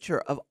a picture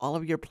of all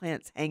of your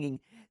plants hanging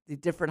the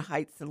different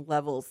heights and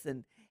levels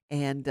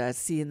and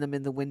seeing them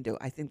in the window.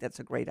 I think that's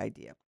a great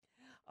idea.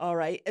 All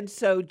right, and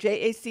so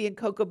JAC in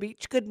Cocoa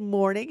Beach, good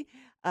morning.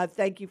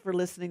 Thank you for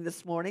listening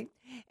this morning.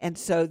 And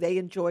so they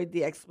enjoyed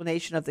the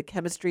explanation of the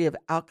chemistry of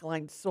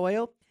alkaline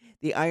soil,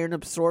 the iron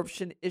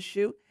absorption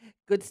issue.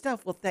 Good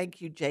stuff. Well,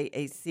 thank you,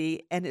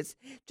 JAC. And it's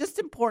just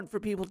important for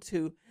people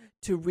to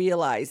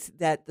realize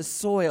that the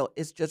soil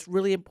is just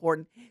really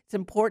important. It's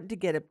important to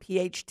get a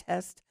pH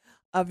test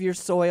of your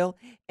soil.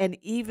 And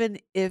even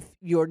if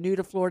you're new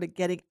to Florida,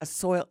 getting a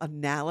soil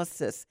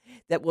analysis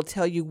that will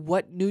tell you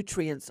what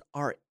nutrients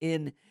are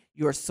in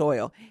your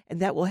soil.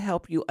 And that will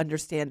help you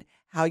understand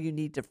how you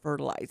need to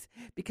fertilize.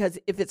 Because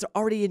if it's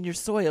already in your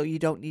soil, you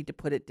don't need to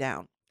put it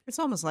down. It's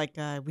almost like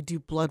we do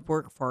blood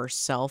work for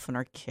ourselves and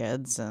our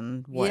kids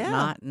and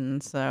whatnot. Yeah.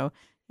 And so,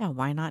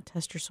 why not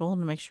test your soil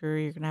to make sure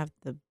you're going to have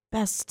the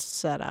best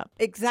setup?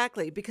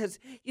 Exactly. Because,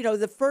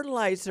 the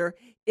fertilizer,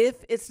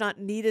 if it's not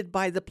needed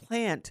by the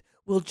plant,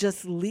 will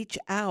just leach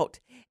out.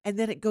 And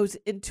then it goes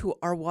into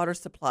our water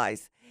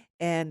supplies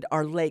and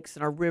our lakes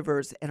and our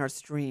rivers and our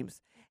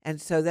streams. And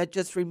so that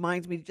just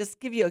reminds me to just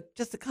give you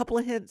just a couple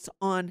of hints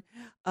on,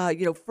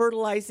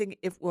 fertilizing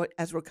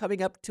as we're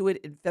coming up to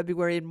it in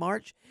February and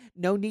March.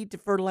 No need to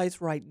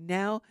fertilize right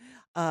now.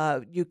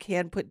 You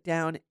can put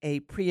down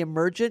a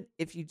pre-emergent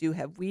if you do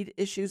have weed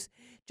issues.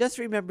 Just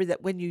remember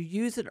that when you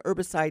use an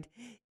herbicide,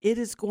 it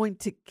is going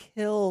to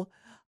kill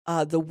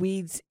the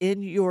weeds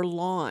in your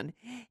lawn.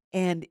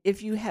 And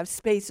if you have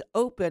space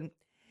open,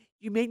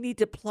 you may need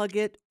to plug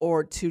it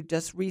or to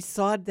just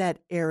resod that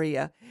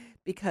area,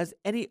 because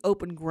any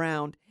open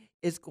ground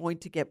is going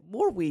to get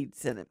more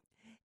weeds in it.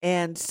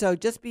 And so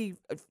just be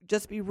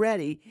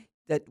ready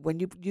that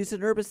when you use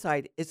an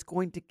herbicide, it's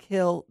going to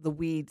kill the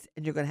weeds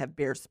and you're going to have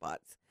bare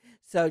spots.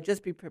 So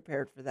just be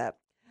prepared for that.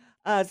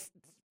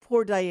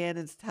 Poor Diane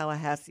in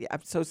Tallahassee.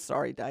 I'm so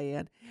sorry,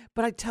 Diane.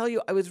 But I tell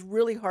you, I was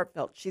really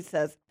heartfelt. She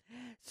says,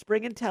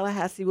 spring in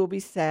Tallahassee will be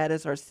sad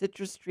as our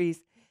citrus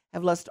trees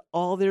have lost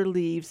all their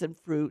leaves and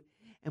fruit,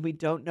 and we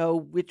don't know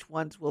which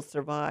ones will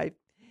survive.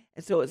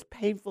 And so it's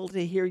painful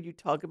to hear you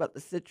talk about the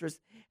citrus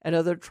and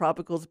other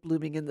tropicals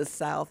blooming in the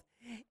South.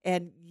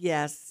 And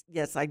yes,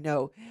 I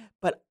know.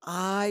 But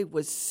I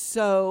was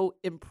so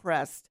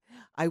impressed.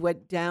 I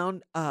went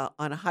down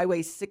on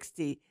Highway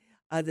 60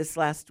 this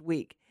last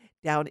week,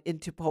 down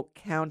into Polk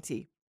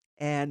County.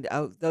 And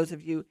those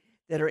of you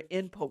that are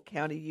in Polk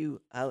County, you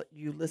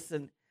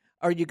listen,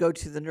 or you go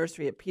to the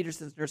nursery at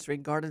Peterson's Nursery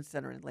and Garden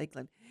Center in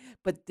Lakeland.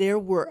 But there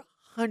were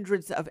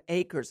hundreds of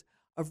acres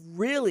of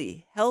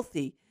really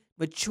healthy,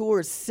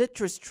 mature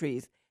citrus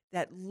trees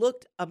that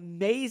looked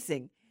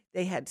amazing.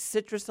 They had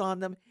citrus on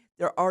them.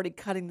 They're already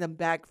cutting them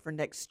back for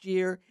next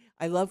year.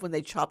 I love when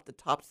they chop the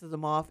tops of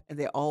them off and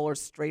they all are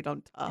straight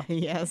on top.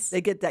 Yes.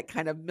 They get that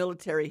kind of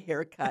military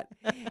haircut.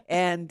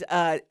 and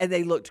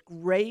they looked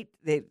great.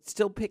 They're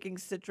still picking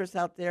citrus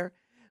out there,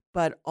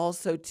 but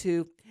also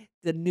too,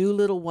 the new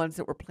little ones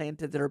that were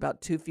planted that are about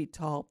 2 feet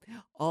tall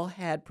all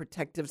had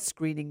protective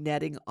screening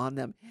netting on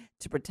them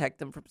to protect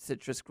them from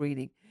citrus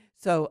greening.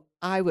 So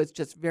I was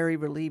just very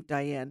relieved,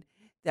 Diane,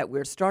 that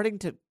we're starting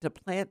to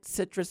plant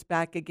citrus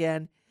back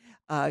again.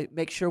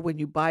 Make sure when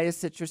you buy a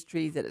citrus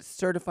tree that it's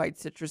certified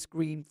citrus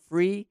green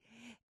free,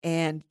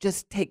 and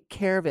just take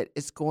care of it.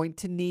 It's going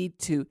to need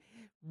to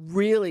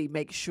really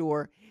make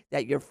sure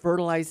that you're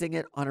fertilizing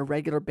it on a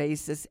regular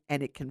basis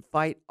and it can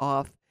fight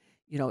off,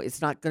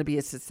 it's not going to be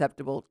as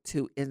susceptible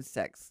to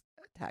insects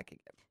attacking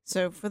it.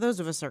 So for those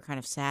of us that are kind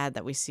of sad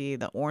that we see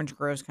the orange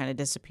groves kind of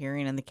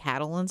disappearing and the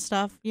cattle and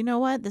stuff, you know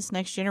what? This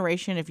next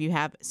generation, if you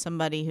have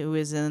somebody who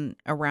is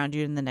around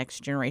you in the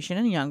next generation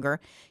and younger,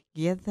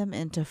 get them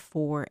into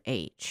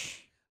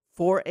 4-H.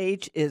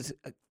 4-H is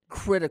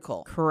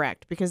critical.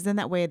 Correct. Because then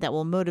that way that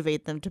will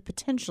motivate them to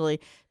potentially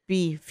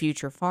be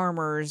future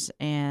farmers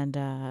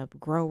and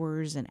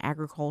growers and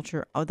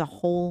agriculture, the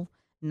whole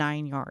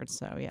 9 yards.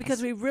 So, yes.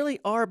 Because we really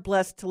are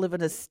blessed to live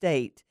in a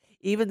state.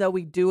 Even though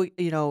we do,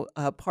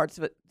 parts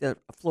of it,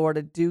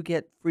 Florida do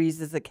get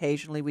freezes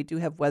occasionally. We do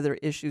have weather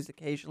issues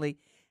occasionally,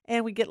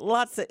 and we get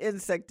lots of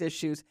insect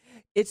issues.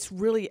 It's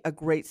really a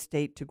great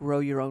state to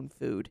grow your own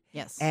food.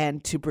 Yes.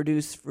 And to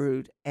produce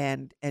food,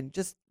 and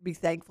just be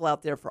thankful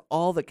out there for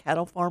all the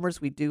cattle farmers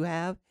we do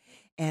have,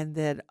 and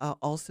then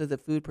also the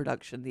food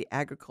production, the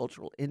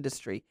agricultural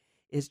industry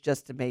is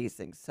just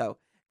amazing. So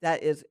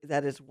that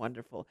is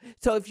wonderful.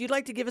 So if you'd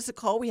like to give us a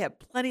call, we have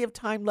plenty of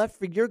time left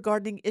for your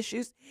gardening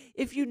issues.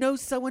 If you know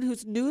someone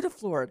who's new to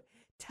Florida,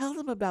 tell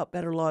them about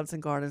Better Lawns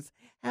and Gardens.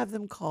 Have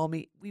them call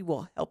me. We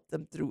will help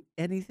them through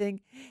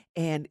anything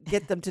and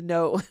get them to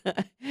know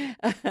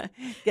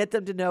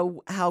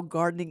how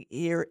gardening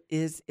here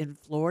is in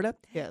Florida.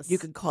 Yes. You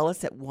can call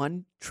us at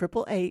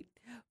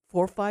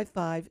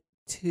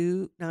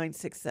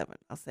 1-888-455-2967.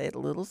 I'll say it a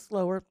little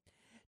slower.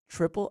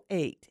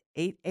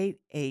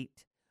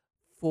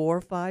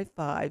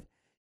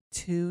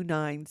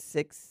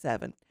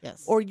 888-888-455-2967.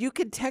 Yes. Or you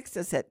can text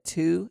us at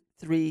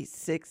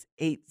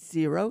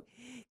 23680.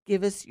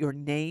 Give us your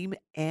name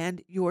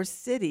and your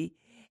city,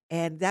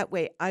 and that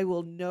way I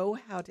will know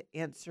how to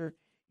answer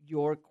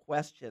your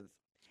questions.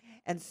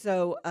 And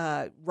so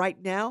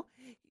right now,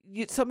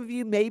 some of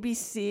you may be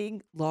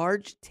seeing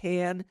large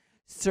tan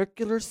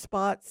circular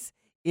spots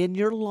in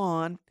your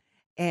lawn,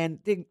 and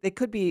they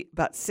could be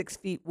about 6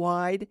 feet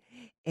wide,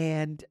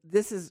 and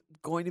this is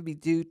going to be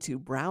due to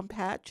brown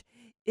patch.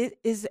 It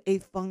is a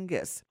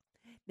fungus.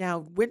 Now,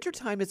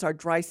 wintertime is our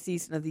dry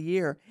season of the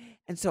year,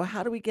 and so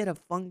how do we get a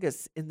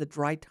fungus in the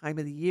dry time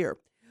of the year?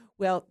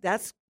 Well,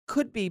 that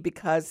could be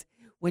because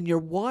when you're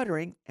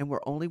watering, and we're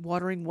only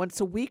watering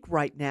once a week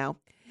right now,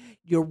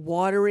 you're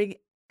watering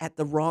at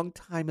the wrong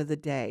time of the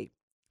day.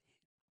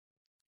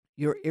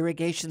 Your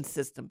irrigation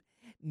system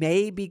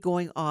may be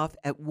going off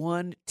at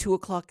 1, 2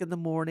 o'clock in the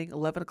morning,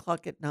 11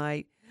 o'clock at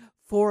night,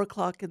 4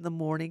 o'clock in the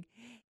morning,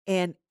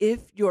 and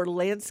if your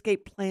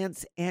landscape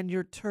plants and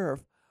your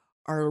turf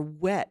are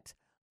wet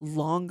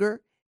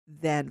longer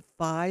than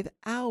 5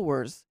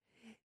 hours,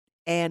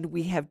 and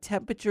we have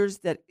temperatures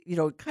that,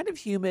 kind of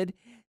humid,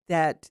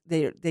 that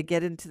they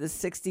get into the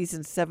 60s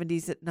and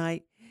 70s at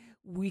night,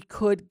 we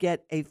could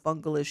get a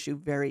fungal issue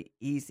very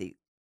easy.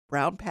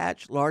 Brown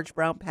patch, large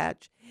brown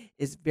patch,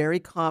 is very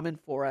common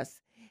for us,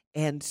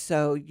 and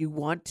so you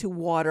want to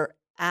water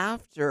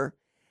after,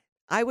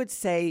 I would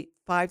say,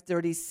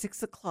 5:30,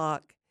 6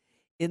 o'clock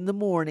in the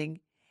morning,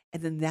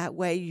 and then that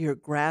way your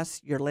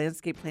grass, your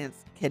landscape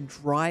plants can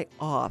dry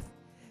off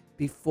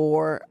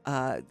before,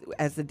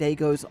 as the day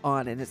goes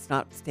on, and it's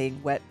not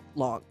staying wet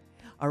long.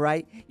 All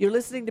right? You're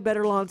listening to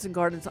Better Lawns and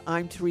Gardens.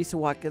 I'm Teresa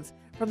Watkins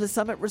from the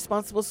Summit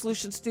Responsible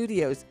Solutions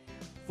Studios,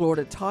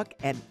 Florida Talk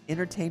and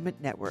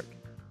Entertainment Network.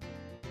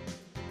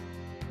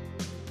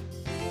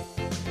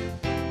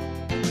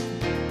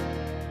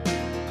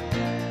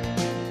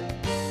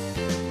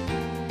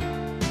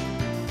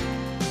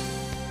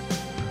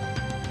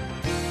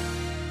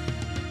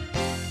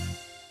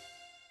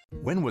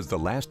 When was the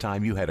last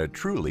time you had a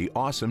truly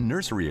awesome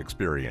nursery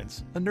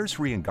experience? A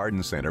nursery and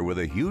garden center with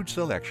a huge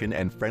selection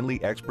and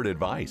friendly expert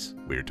advice.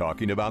 We're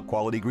talking about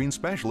Quality Green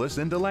specialists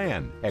in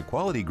DeLand. At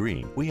Quality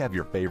Green, we have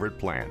your favorite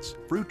plants,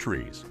 fruit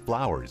trees,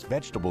 flowers,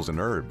 vegetables, and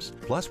herbs.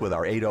 Plus, with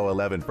our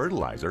 8011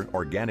 fertilizer,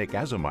 organic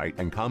azomite,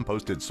 and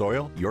composted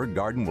soil, your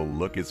garden will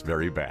look its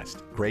very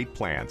best. Great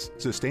plants,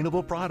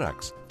 sustainable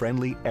products,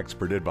 friendly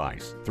expert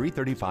advice.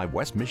 335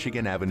 West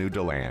Michigan Avenue,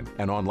 DeLand,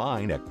 and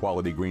online at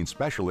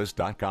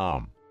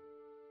qualitygreensspecialist.com.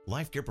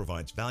 LifeCare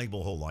provides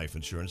valuable whole life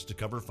insurance to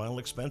cover final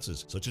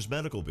expenses such as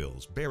medical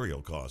bills,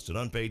 burial costs, and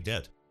unpaid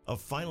debt. A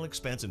final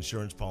expense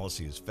insurance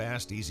policy is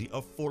fast, easy,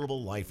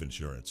 affordable life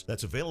insurance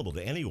that's available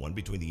to anyone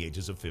between the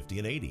ages of 50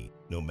 and 80.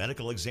 No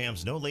medical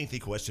exams, no lengthy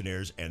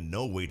questionnaires, and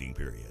no waiting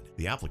period.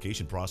 The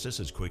application process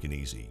is quick and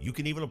easy. You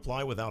can even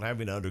apply without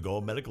having to undergo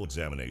a medical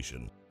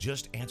examination.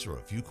 Just answer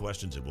a few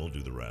questions and we'll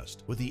do the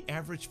rest. With the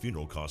average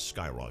funeral cost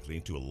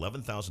skyrocketing to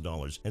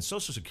 $11,000 and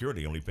Social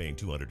Security only paying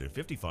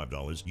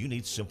 $255, you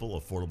need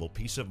simple, affordable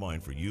peace of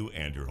mind for you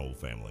and your whole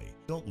family.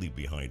 Don't leave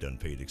behind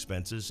unpaid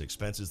expenses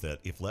that,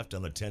 if left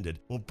unattended,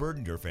 will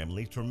burden your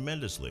family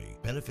tremendously.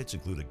 Benefits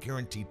include a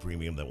guaranteed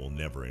premium that will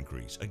never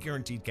increase, a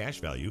guaranteed cash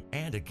value,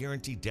 and a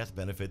guaranteed death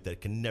benefit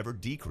that can never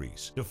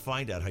decrease. To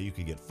find out how you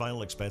can get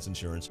final expense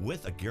insurance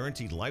with a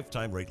guaranteed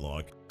lifetime rate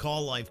lock,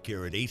 call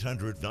LifeCare at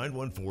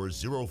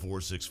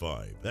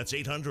 800-914-0465. That's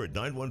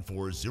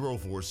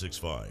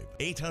 800-914-0465.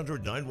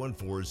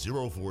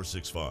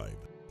 800-914-0465.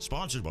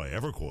 Sponsored by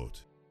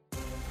EverQuote.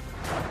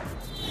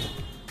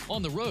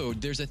 On the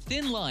road, there's a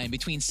thin line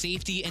between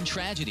safety and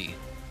tragedy.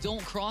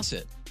 Don't cross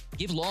it.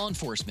 Give law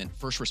enforcement,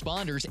 first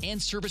responders,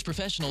 and service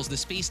professionals the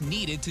space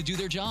needed to do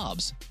their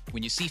jobs.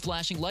 When you see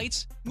flashing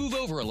lights, move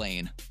over a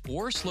lane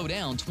or slow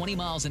down 20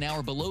 miles an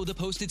hour below the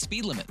posted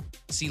speed limit.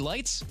 See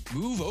lights?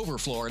 Move over,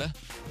 Florida.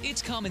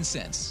 It's common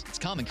sense, it's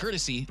common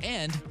courtesy,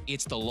 and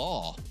it's the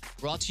law.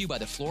 Brought to you by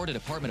the Florida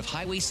Department of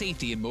Highway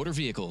Safety and Motor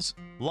Vehicles.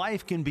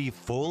 Life can be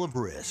full of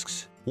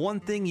risks. One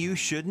thing you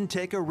shouldn't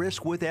take a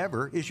risk with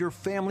ever is your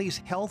family's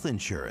health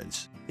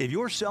insurance. If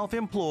you're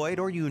self-employed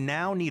or you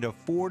now need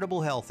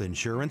affordable health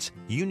insurance,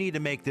 you need to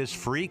make this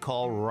free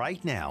call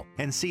right now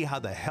and see how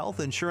the Health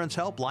Insurance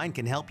Helpline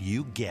can help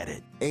you get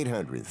it.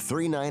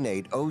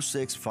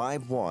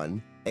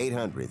 800-398-0651.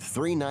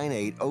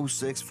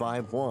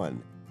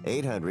 800-398-0651.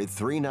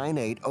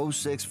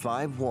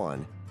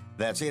 800-398-0651.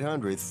 That's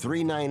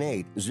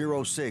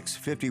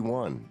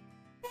 800-398-0651.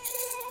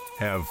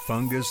 Have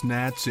fungus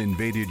gnats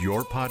invaded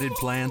your potted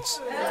plants?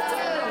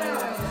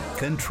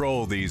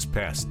 Control these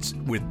pests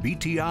with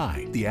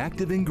BTI, the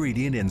active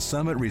ingredient in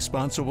Summit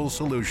Responsible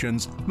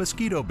Solutions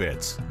Mosquito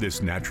Bits.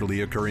 This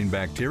naturally occurring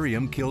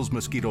bacterium kills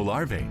mosquito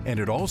larvae, and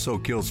it also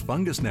kills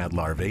fungus gnat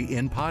larvae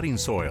in potting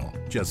soil.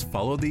 Just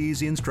follow the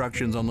easy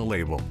instructions on the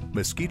label.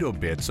 Mosquito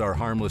Bits are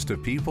harmless to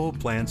people,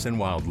 plants, and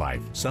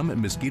wildlife. Summit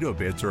Mosquito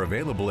Bits are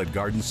available at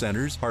garden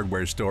centers,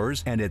 hardware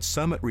stores, and at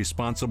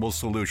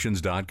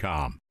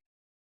summitresponsiblesolutions.com.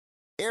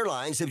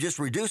 Airlines have just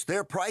reduced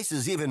their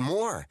prices even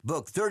more.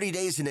 Book 30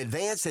 days in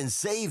advance and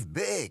save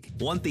big.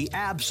 Want the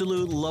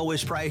absolute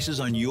lowest prices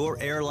on your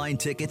airline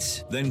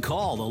tickets? Then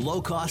call the Low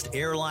Cost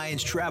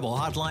Airlines Travel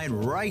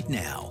Hotline right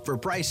now for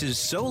prices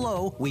so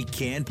low we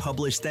can't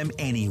publish them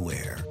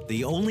anywhere.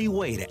 The only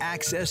way to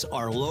access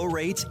our low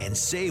rates and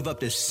save up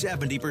to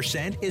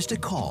 70% is to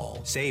call.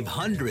 Save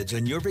hundreds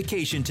on your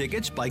vacation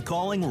tickets by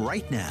calling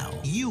right now.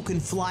 You can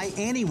fly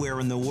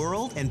anywhere in the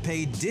world and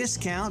pay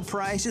discount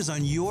prices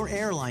on your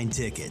airline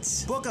tickets.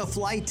 Book a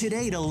flight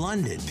today to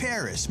London,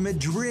 Paris,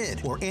 Madrid,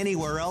 or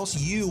anywhere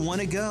else you want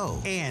to go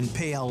and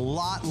pay a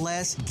lot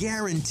less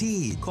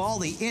guaranteed. Call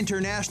the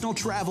International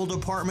Travel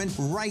Department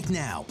right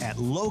now at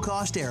Low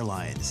Cost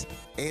Airlines.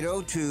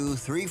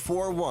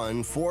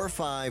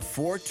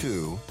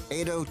 802-341-4542.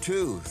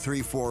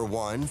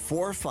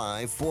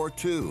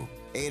 802-341-4542.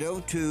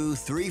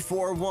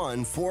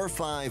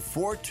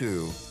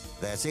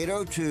 802-341-4542. That's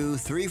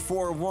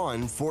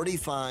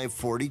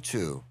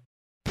 802-341-4542.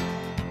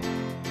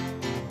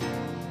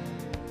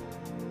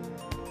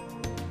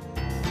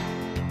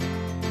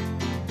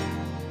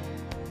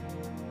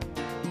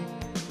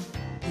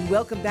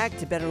 Welcome back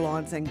to Better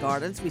Lawns and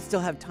Gardens. We still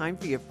have time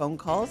for your phone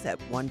calls at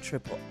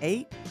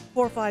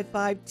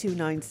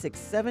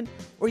 1-888-455-2967,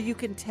 or you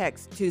can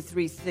text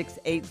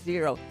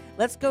 23680.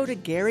 Let's go to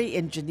Gary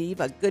in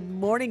Geneva. Good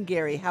morning,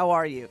 Gary. How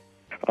are you?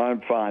 I'm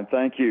fine,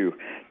 thank you.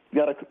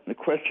 Got a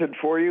question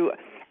for you.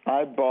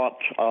 I bought,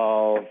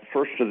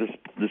 first of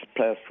this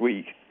past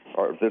week,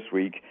 or this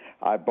week,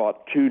 I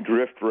bought 2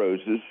 drift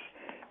roses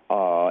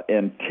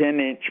in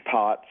 10-inch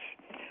pots.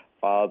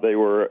 They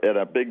were at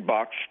a big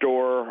box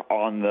store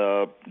on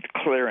the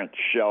clearance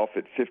shelf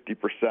at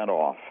 50%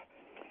 off.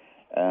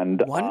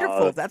 And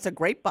wonderful. That's a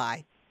great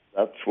buy.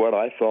 That's what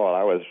I thought.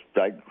 I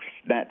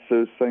snatched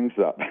those things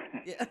up.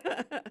 Yeah.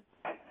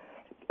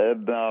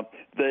 And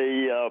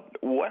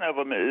one of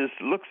them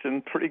looks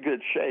in pretty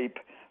good shape.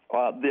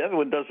 The other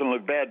one doesn't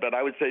look bad, but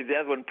I would say the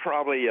other one,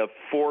 probably a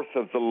fourth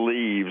of the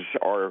leaves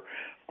are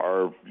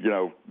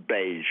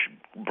beige,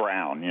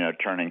 brown,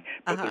 turning.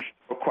 But there's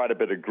still quite a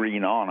bit of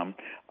green on them.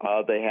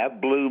 They have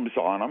blooms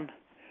on them.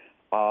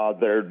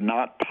 They're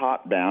not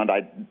pot bound.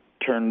 I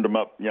turned them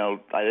up,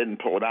 I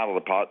didn't pull them out of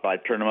the pot, but I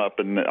turned them up,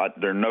 and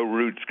there are no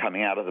roots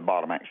coming out of the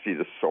bottom. I can see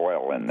the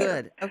soil in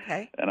there. Good,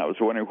 okay. And I was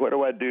wondering, what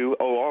do I do?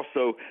 Oh,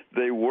 also,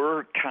 they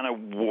were kind of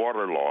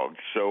waterlogged,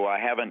 so I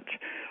haven't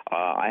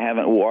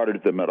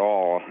watered them at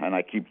all, and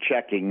I keep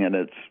checking,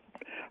 and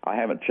I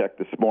haven't checked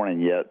this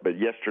morning yet, but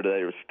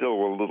yesterday it was still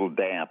a little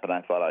damp, and I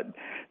thought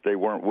they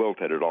weren't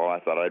wilted at all. I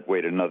thought I'd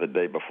wait another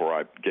day before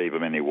I gave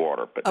them any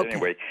water. But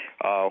anyway,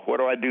 what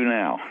do I do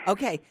now?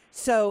 Okay,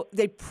 so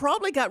they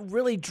probably got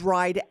really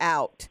dried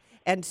out,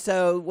 and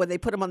so when they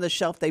put them on the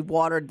shelf, they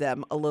watered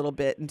them a little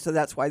bit, and so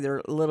that's why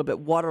they're a little bit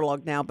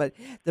waterlogged now. But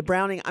the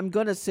browning, I'm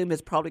going to assume,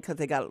 is probably because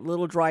they got a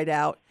little dried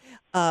out.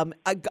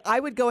 I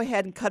would go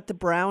ahead and cut the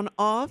brown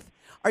off.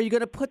 Are you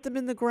going to put them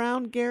in the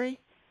ground, Gary?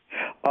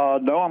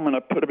 No, I'm going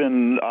to put them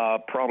in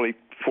probably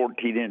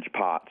 14-inch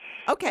pots.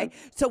 Okay,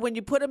 so when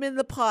you put them in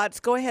the pots,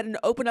 go ahead and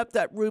open up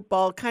that root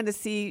ball, kind of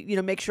see,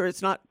 make sure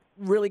it's not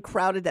really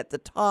crowded at the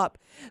top.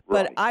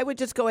 But Right. I would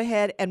just go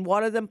ahead and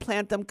water them,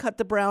 plant them, cut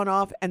the brown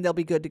off, and they'll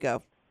be good to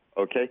go.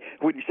 Okay.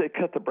 When you say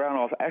cut the brown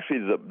off, actually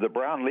the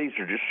brown leaves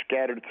are just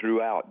scattered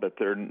throughout, but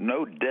there are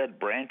no dead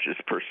branches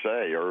per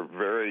se, or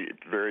very,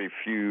 very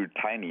few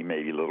tiny,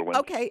 maybe little ones.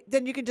 Okay,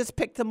 then you can just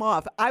pick them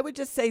off. I would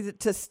just say that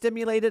to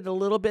stimulate it a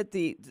little bit,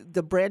 the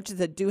branches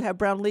that do have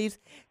brown leaves,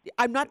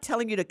 I'm not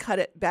telling you to cut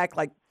it back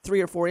like 3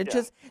 or 4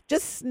 inches.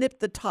 Just snip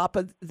the top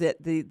of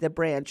the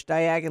branch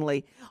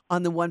diagonally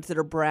on the ones that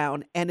are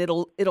brown, and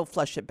it'll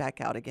flush it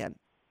back out again.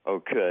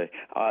 Okay.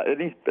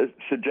 Any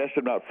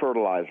suggestion about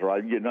fertilizer?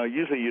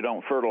 Usually you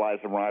don't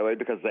fertilize them right away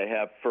because they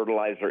have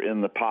fertilizer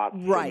in the pots.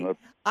 Right.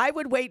 I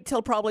would wait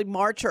till probably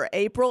March or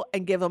April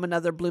and give them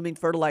another blooming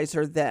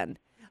fertilizer then.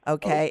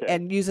 Okay.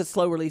 And use a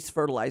slow-release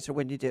fertilizer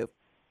when you do.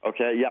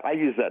 Okay. Yeah, I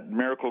use that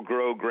Miracle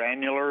Grow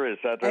granular. Is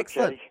that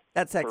excellent? Okay?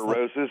 That's excellent.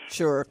 For roses?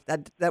 Sure.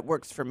 That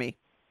works for me.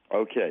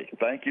 Okay.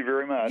 Thank you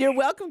very much. You're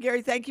welcome,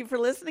 Gary. Thank you for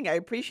listening. I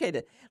appreciate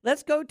it.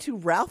 Let's go to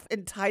Ralph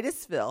in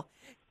Titusville.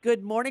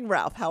 Good morning,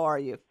 Ralph. How are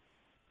you?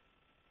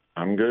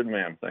 I'm good,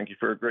 ma'am. Thank you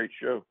for a great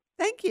show.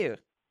 Thank you.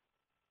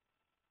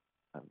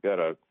 I've got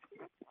a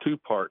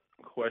 2-part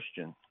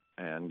question,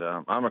 and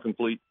I'm a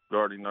complete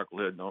gardening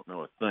knucklehead, don't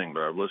know a thing,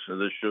 but I've listened to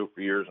this show for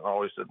years and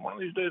always said, one of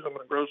these days I'm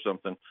going to grow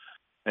something,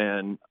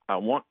 and I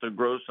want to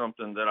grow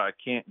something that I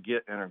can't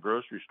get in a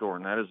grocery store,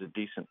 and that is a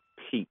decent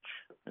peach.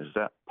 Is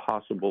that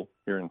possible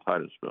here in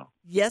Titusville?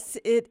 Yes,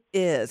 it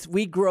is.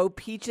 We grow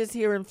peaches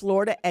here in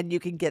Florida, and you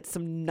can get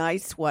some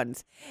nice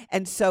ones.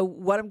 And so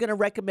what I'm going to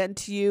recommend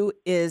to you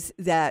is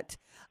that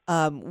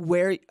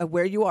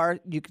where you are,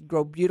 you can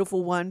grow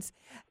beautiful ones.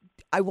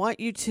 I want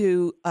you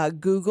to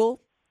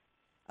Google,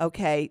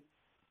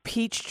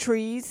 peach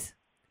trees,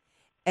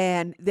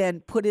 and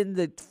then put in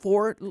the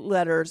 4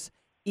 letters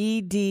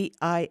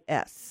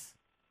EDIS.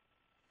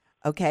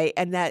 Okay,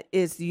 and that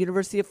is the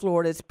University of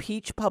Florida's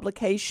peach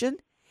publication,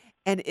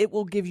 and it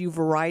will give you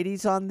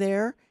varieties on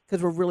there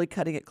because we're really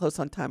cutting it close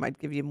on time. I'd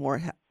give you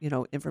more,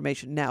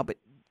 information now, but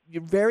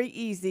you're very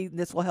easy. And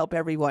this will help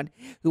everyone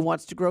who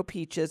wants to grow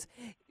peaches.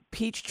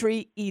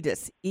 Peachtree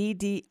Edis,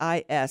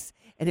 EDIS,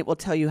 and it will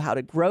tell you how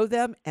to grow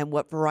them and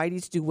what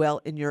varieties do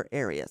well in your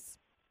areas.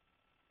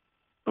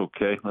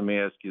 Okay, let me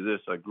ask you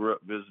this. I grew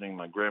up visiting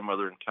my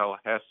grandmother in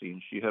Tallahassee,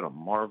 and she had a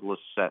marvelous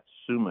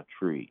satsuma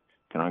tree.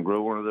 Can I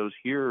grow one of those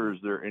here, or is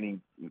there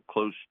any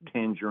close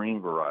tangerine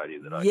variety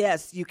that I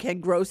Yes, you can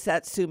grow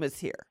satsumas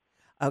here,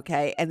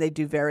 and they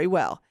do very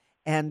well.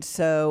 And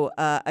so,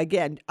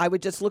 again, I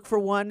would just look for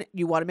one.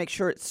 You want to make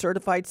sure it's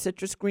certified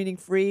citrus greening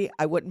free.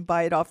 I wouldn't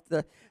buy it off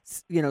the,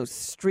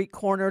 street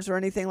corners or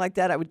anything like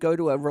that. I would go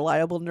to a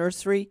reliable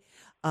nursery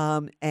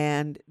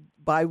and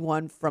buy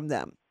one from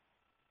them.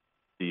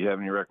 Do you have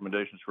any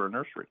recommendations for a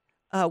nursery?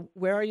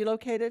 Where are you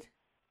located?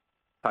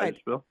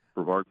 Titusville,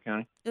 Brevard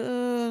County.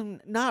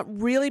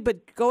 Not really,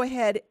 but go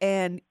ahead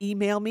and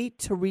email me,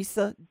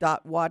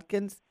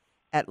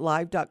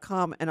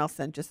 teresa.watkins@live.com, and I'll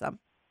send you some.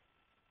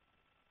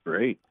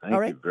 Great. Thank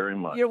you very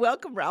much. You're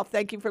welcome, Ralph.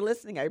 Thank you for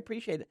listening. I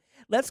appreciate it.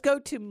 Let's go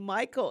to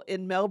Michael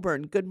in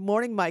Melbourne. Good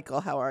morning, Michael.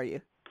 How are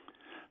you?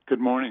 Good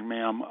morning,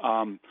 ma'am.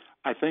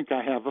 I think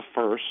I have a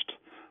first.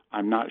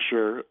 I'm not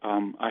sure.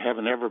 I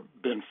haven't ever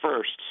been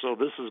first, so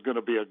this is going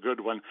to be a good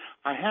one.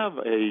 I have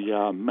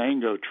a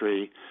mango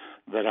tree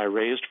that I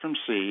raised from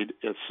seed.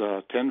 It's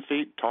 10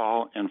 feet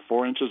tall and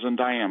 4 inches in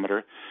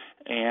diameter,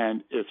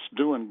 and it's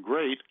doing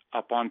great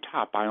up on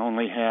top. I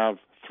only have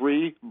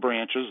 3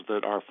 branches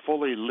that are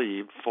fully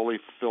leaved, fully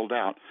filled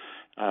out,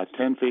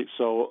 10 feet,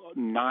 so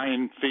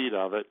 9 feet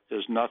of it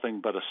is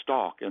nothing but a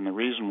stalk. And the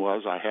reason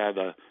was I had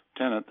a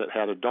tenant that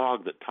had a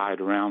dog that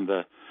tied around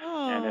and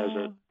as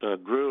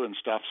it grew and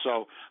stuff.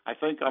 So I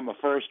think I'm a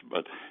first,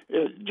 but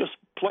just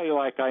play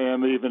like I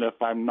am even if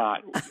I'm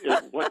not.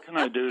 What can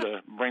I do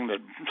to bring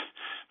the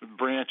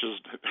branches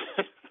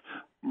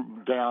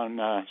down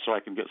so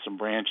I can get some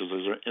branches?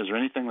 Is there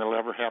anything that'll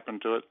ever happen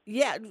to it?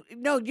 Yeah,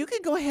 no, you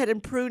can go ahead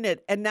and prune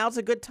it, and now's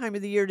a good time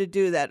of the year to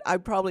do that.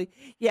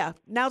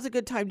 Now's a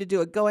good time to do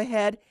it. Go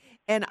ahead,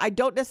 and I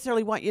don't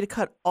necessarily want you to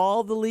cut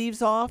all the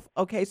leaves off,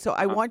 so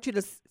I want you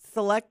to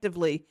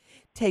selectively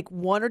take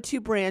 1 or 2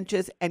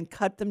 branches and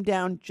cut them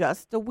down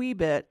just a wee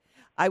bit.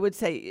 I would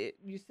say,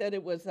 you said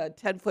it was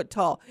 10 foot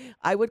tall.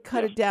 I would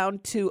cut it down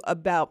to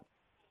about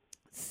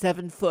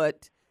 7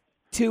 foot,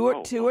 two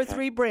or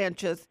 3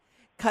 branches.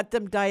 Cut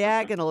them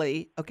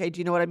diagonally. Okay, do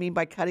you know what I mean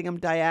by cutting them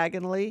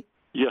diagonally?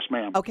 Yes,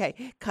 ma'am.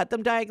 Okay, cut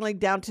them diagonally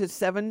down to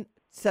 7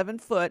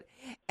 foot,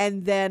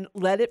 and then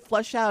let it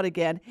flush out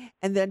again,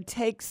 and then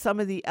take some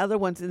of the other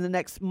ones in the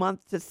next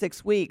month to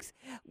 6 weeks.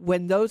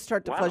 When those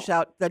start to flush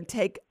out, then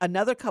take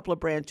another couple of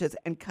branches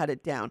and cut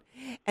it down.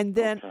 And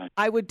then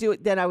I would do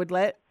it. Then I would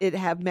let it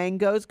have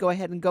mangoes. Go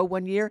ahead and go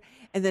 1 year,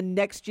 and then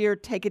next year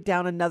take it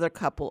down another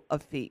couple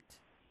of feet.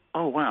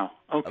 Oh, wow.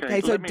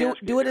 Okay, so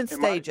do it in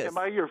stages. Am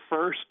I your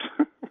first?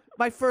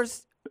 My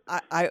first.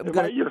 Am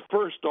I your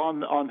first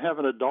on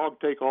having a dog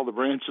take all the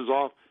branches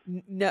off?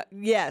 No.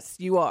 Yes,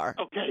 you are.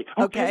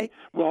 Okay.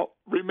 Well,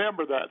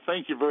 remember that.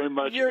 Thank you very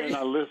much. And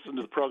I listen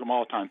to the program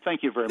all the time.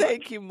 Thank you very much.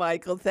 Thank you,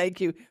 Michael. Thank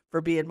you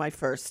for being my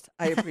first.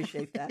 I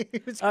appreciate that.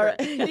 All right.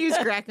 He was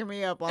cracking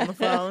me up on the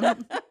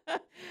phone.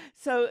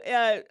 So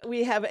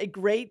we have a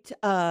great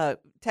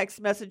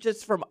text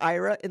messages from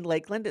Ira in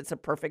Lakeland. It's a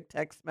perfect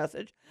text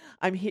message.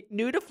 I'm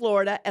new to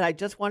Florida, and I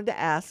just wanted to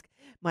ask,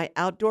 my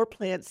outdoor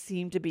plants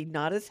seem to be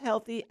not as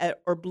healthy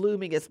or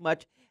blooming as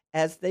much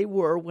as they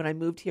were when I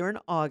moved here in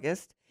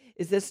August.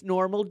 Is this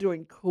normal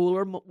during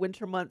cooler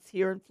winter months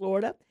here in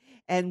Florida?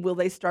 And will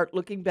they start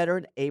looking better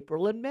in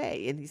April and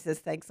May? And he says,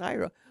 thanks,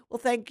 Ira. Well,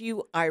 thank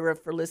you, Ira,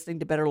 for listening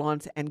to Better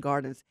Lawns and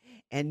Gardens.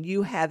 And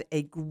you have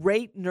a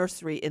great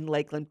nursery in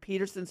Lakeland,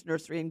 Peterson's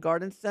Nursery and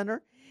Garden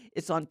Center.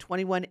 It's on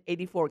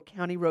 2184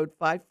 County Road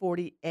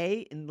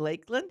 540A in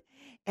Lakeland.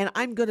 And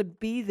I'm going to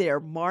be there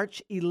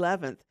March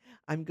 11th.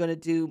 I'm going to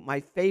do my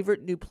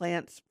favorite new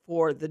plants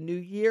for the new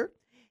year.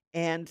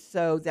 And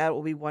so that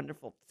will be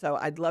wonderful. So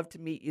I'd love to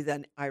meet you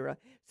then, Ira.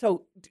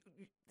 So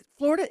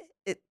Florida,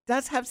 it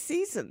does have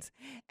seasons.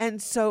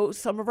 And so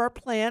some of our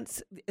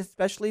plants,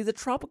 especially the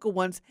tropical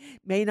ones,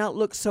 may not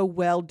look so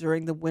well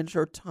during the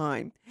winter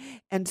time.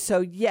 And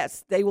so,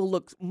 yes, they will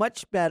look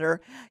much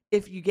better.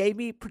 If you gave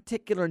me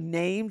particular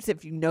names,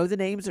 if you know the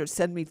names, or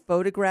send me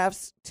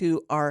photographs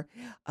to our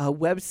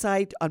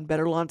website on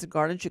Better Lawns and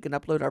Gardens, you can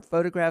upload our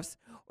photographs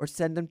or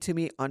send them to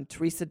me on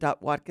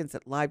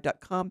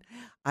teresa.watkins@live.com.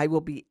 I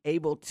will be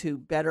able to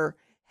better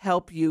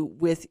help you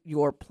with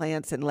your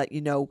plants and let you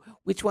know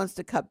which ones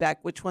to cut back,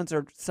 which ones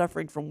are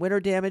suffering from winter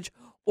damage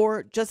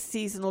or just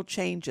seasonal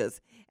changes,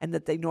 and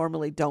that they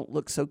normally don't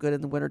look so good in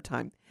the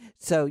wintertime.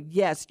 So,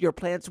 yes, your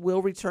plants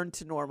will return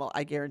to normal.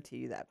 I guarantee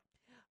you that.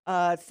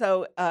 How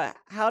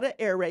to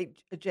aerate,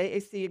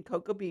 JAC in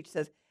Cocoa Beach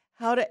says,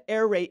 how to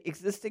aerate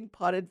existing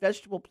potted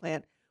vegetable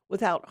plant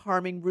without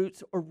harming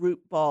roots or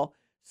root ball.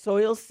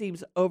 Soil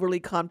seems overly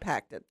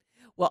compacted.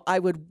 Well, I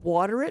would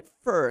water it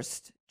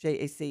first,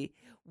 JAC,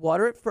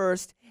 water it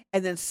first,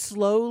 and then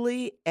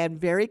slowly and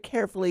very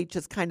carefully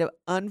just kind of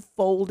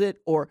unfold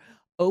it or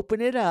open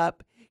it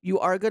up. You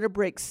are going to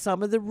break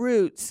some of the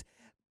roots,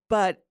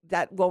 but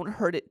that won't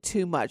hurt it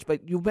too much.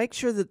 But you make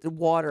sure that the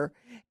water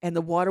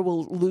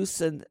will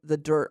loosen the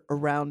dirt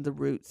around the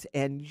roots,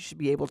 and you should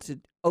be able to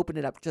open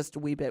it up just a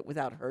wee bit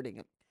without hurting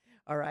it.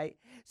 All right.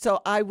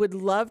 So I would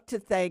love to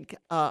thank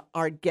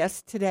our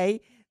guest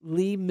today,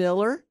 Lee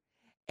Miller,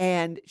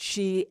 and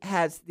she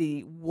has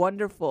the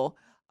wonderful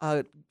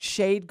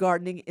shade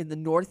gardening in the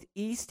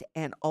Northeast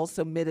and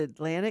also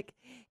Mid-Atlantic.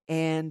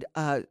 And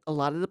a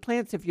lot of the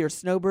plants, if you're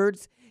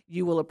snowbirds,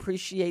 you will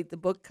appreciate the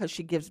book because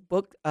she gives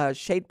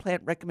shade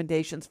plant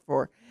recommendations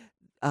for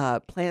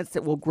plants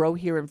that will grow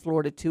here in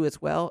Florida too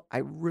as well. I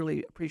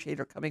really appreciate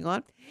her coming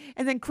on.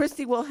 And then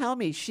Christy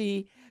Wilhelmi,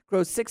 she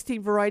grows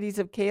 16 varieties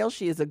of kale.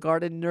 She is a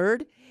garden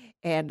nerd,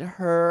 and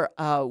her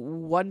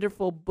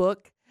wonderful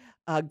book,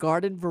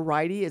 Garden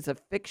Variety, is a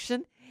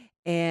fiction.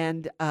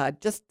 And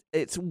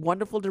it's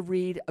wonderful to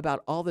read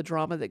about all the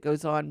drama that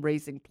goes on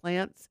raising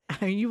plants.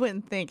 You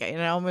wouldn't think.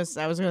 And I was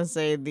going to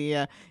say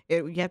you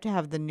have to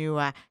have the new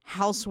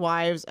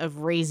Housewives of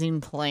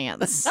Raising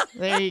Plants.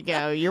 There you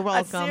go. You're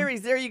welcome. A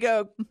series. There you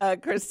go,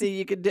 Christy.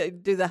 You can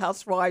do the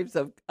Housewives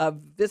of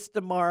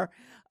Vistamar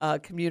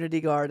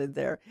community garden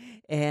there,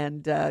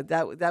 and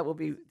that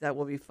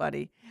will be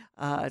funny.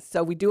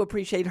 So we do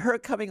appreciate her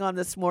coming on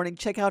this morning.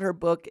 Check out her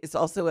book. It's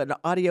also an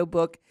audio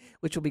book,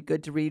 which will be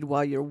good to read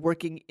while you're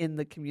working in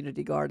the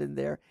community garden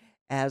there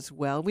as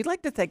well. We'd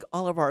like to thank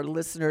all of our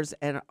listeners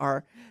and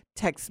our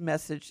text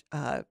message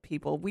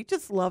people. We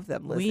just love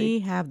them, Lizzie. We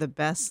have the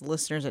best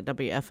listeners at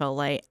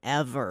WFLA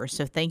ever.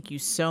 So thank you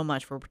so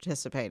much for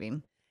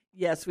participating.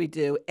 Yes, we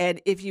do.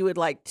 And if you would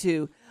like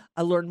to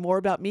learn more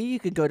about me, you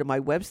can go to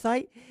my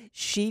website,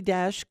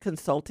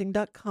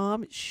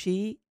 she-consulting.com,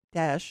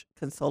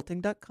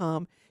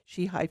 she-consulting.com,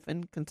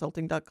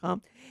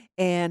 she-consulting.com.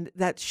 And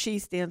that she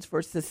stands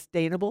for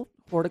Sustainable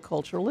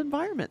Horticultural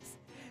Environments.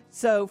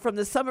 So from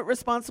the Summit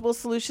Responsible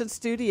Solutions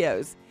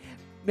Studios,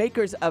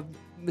 makers of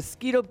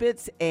mosquito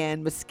bits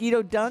and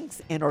mosquito dunks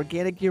and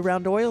organic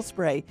year-round oil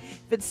spray.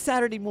 If it's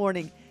Saturday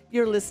morning,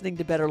 you're listening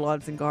to Better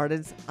Lawns and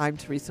Gardens. I'm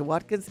Teresa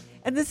Watkins,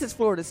 and this is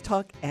Florida's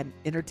Talk and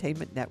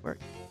Entertainment Network.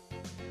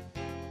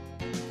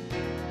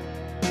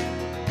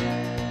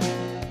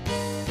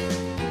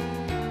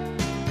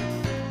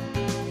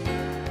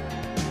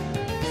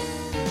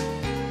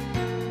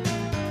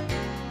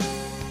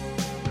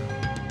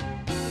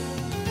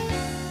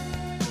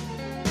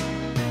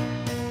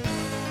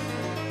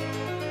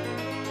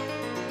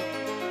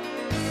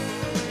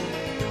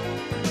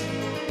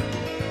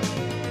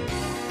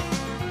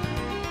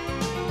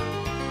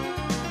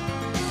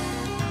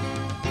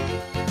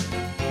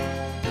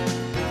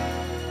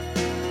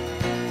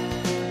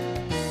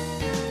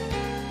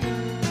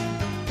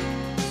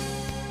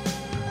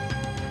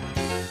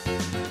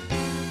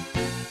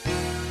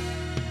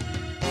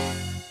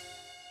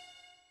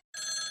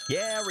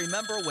 Yeah,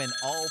 remember when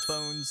all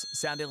phones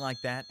sounded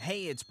like that?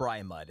 Hey, it's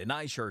Brian Mudd, and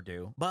I sure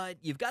do. But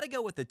you've got to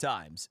go with the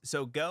times,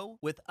 so go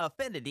with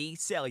Affinity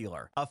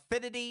Cellular.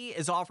 Affinity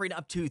is offering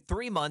up to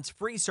 3 months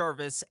free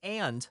service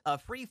and a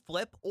free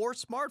flip or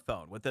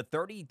smartphone with a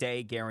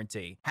 30-day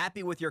guarantee.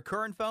 Happy with your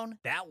current phone?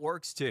 That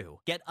works too.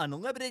 Get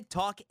unlimited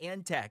talk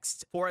and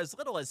text for as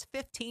little as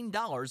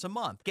 $15 a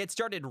month. Get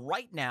started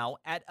right now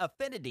at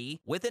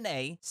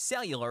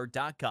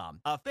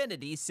Affinity.cellular.com.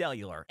 Affinity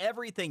Cellular.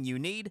 Everything you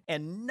need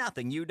and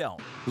nothing you don't.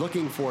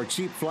 Looking for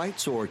cheap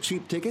flights or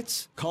cheap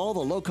tickets? Call the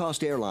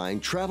low-cost airline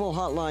travel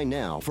hotline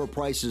now for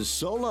prices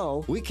so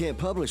low we can't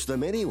publish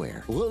them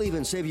anywhere. We'll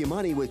even save you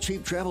money with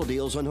cheap travel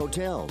deals on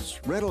hotels,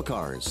 rental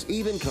cars,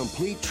 even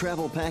complete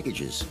travel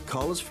packages.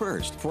 Call us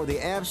first for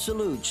the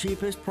absolute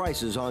cheapest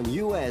prices on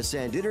U.S.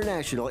 and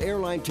international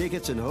airline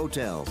tickets and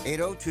hotels.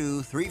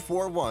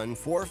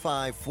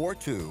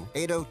 802-341-4542.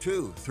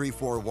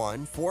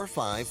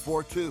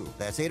 802-341-4542.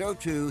 That's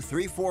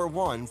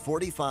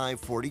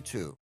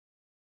 802-341-4542.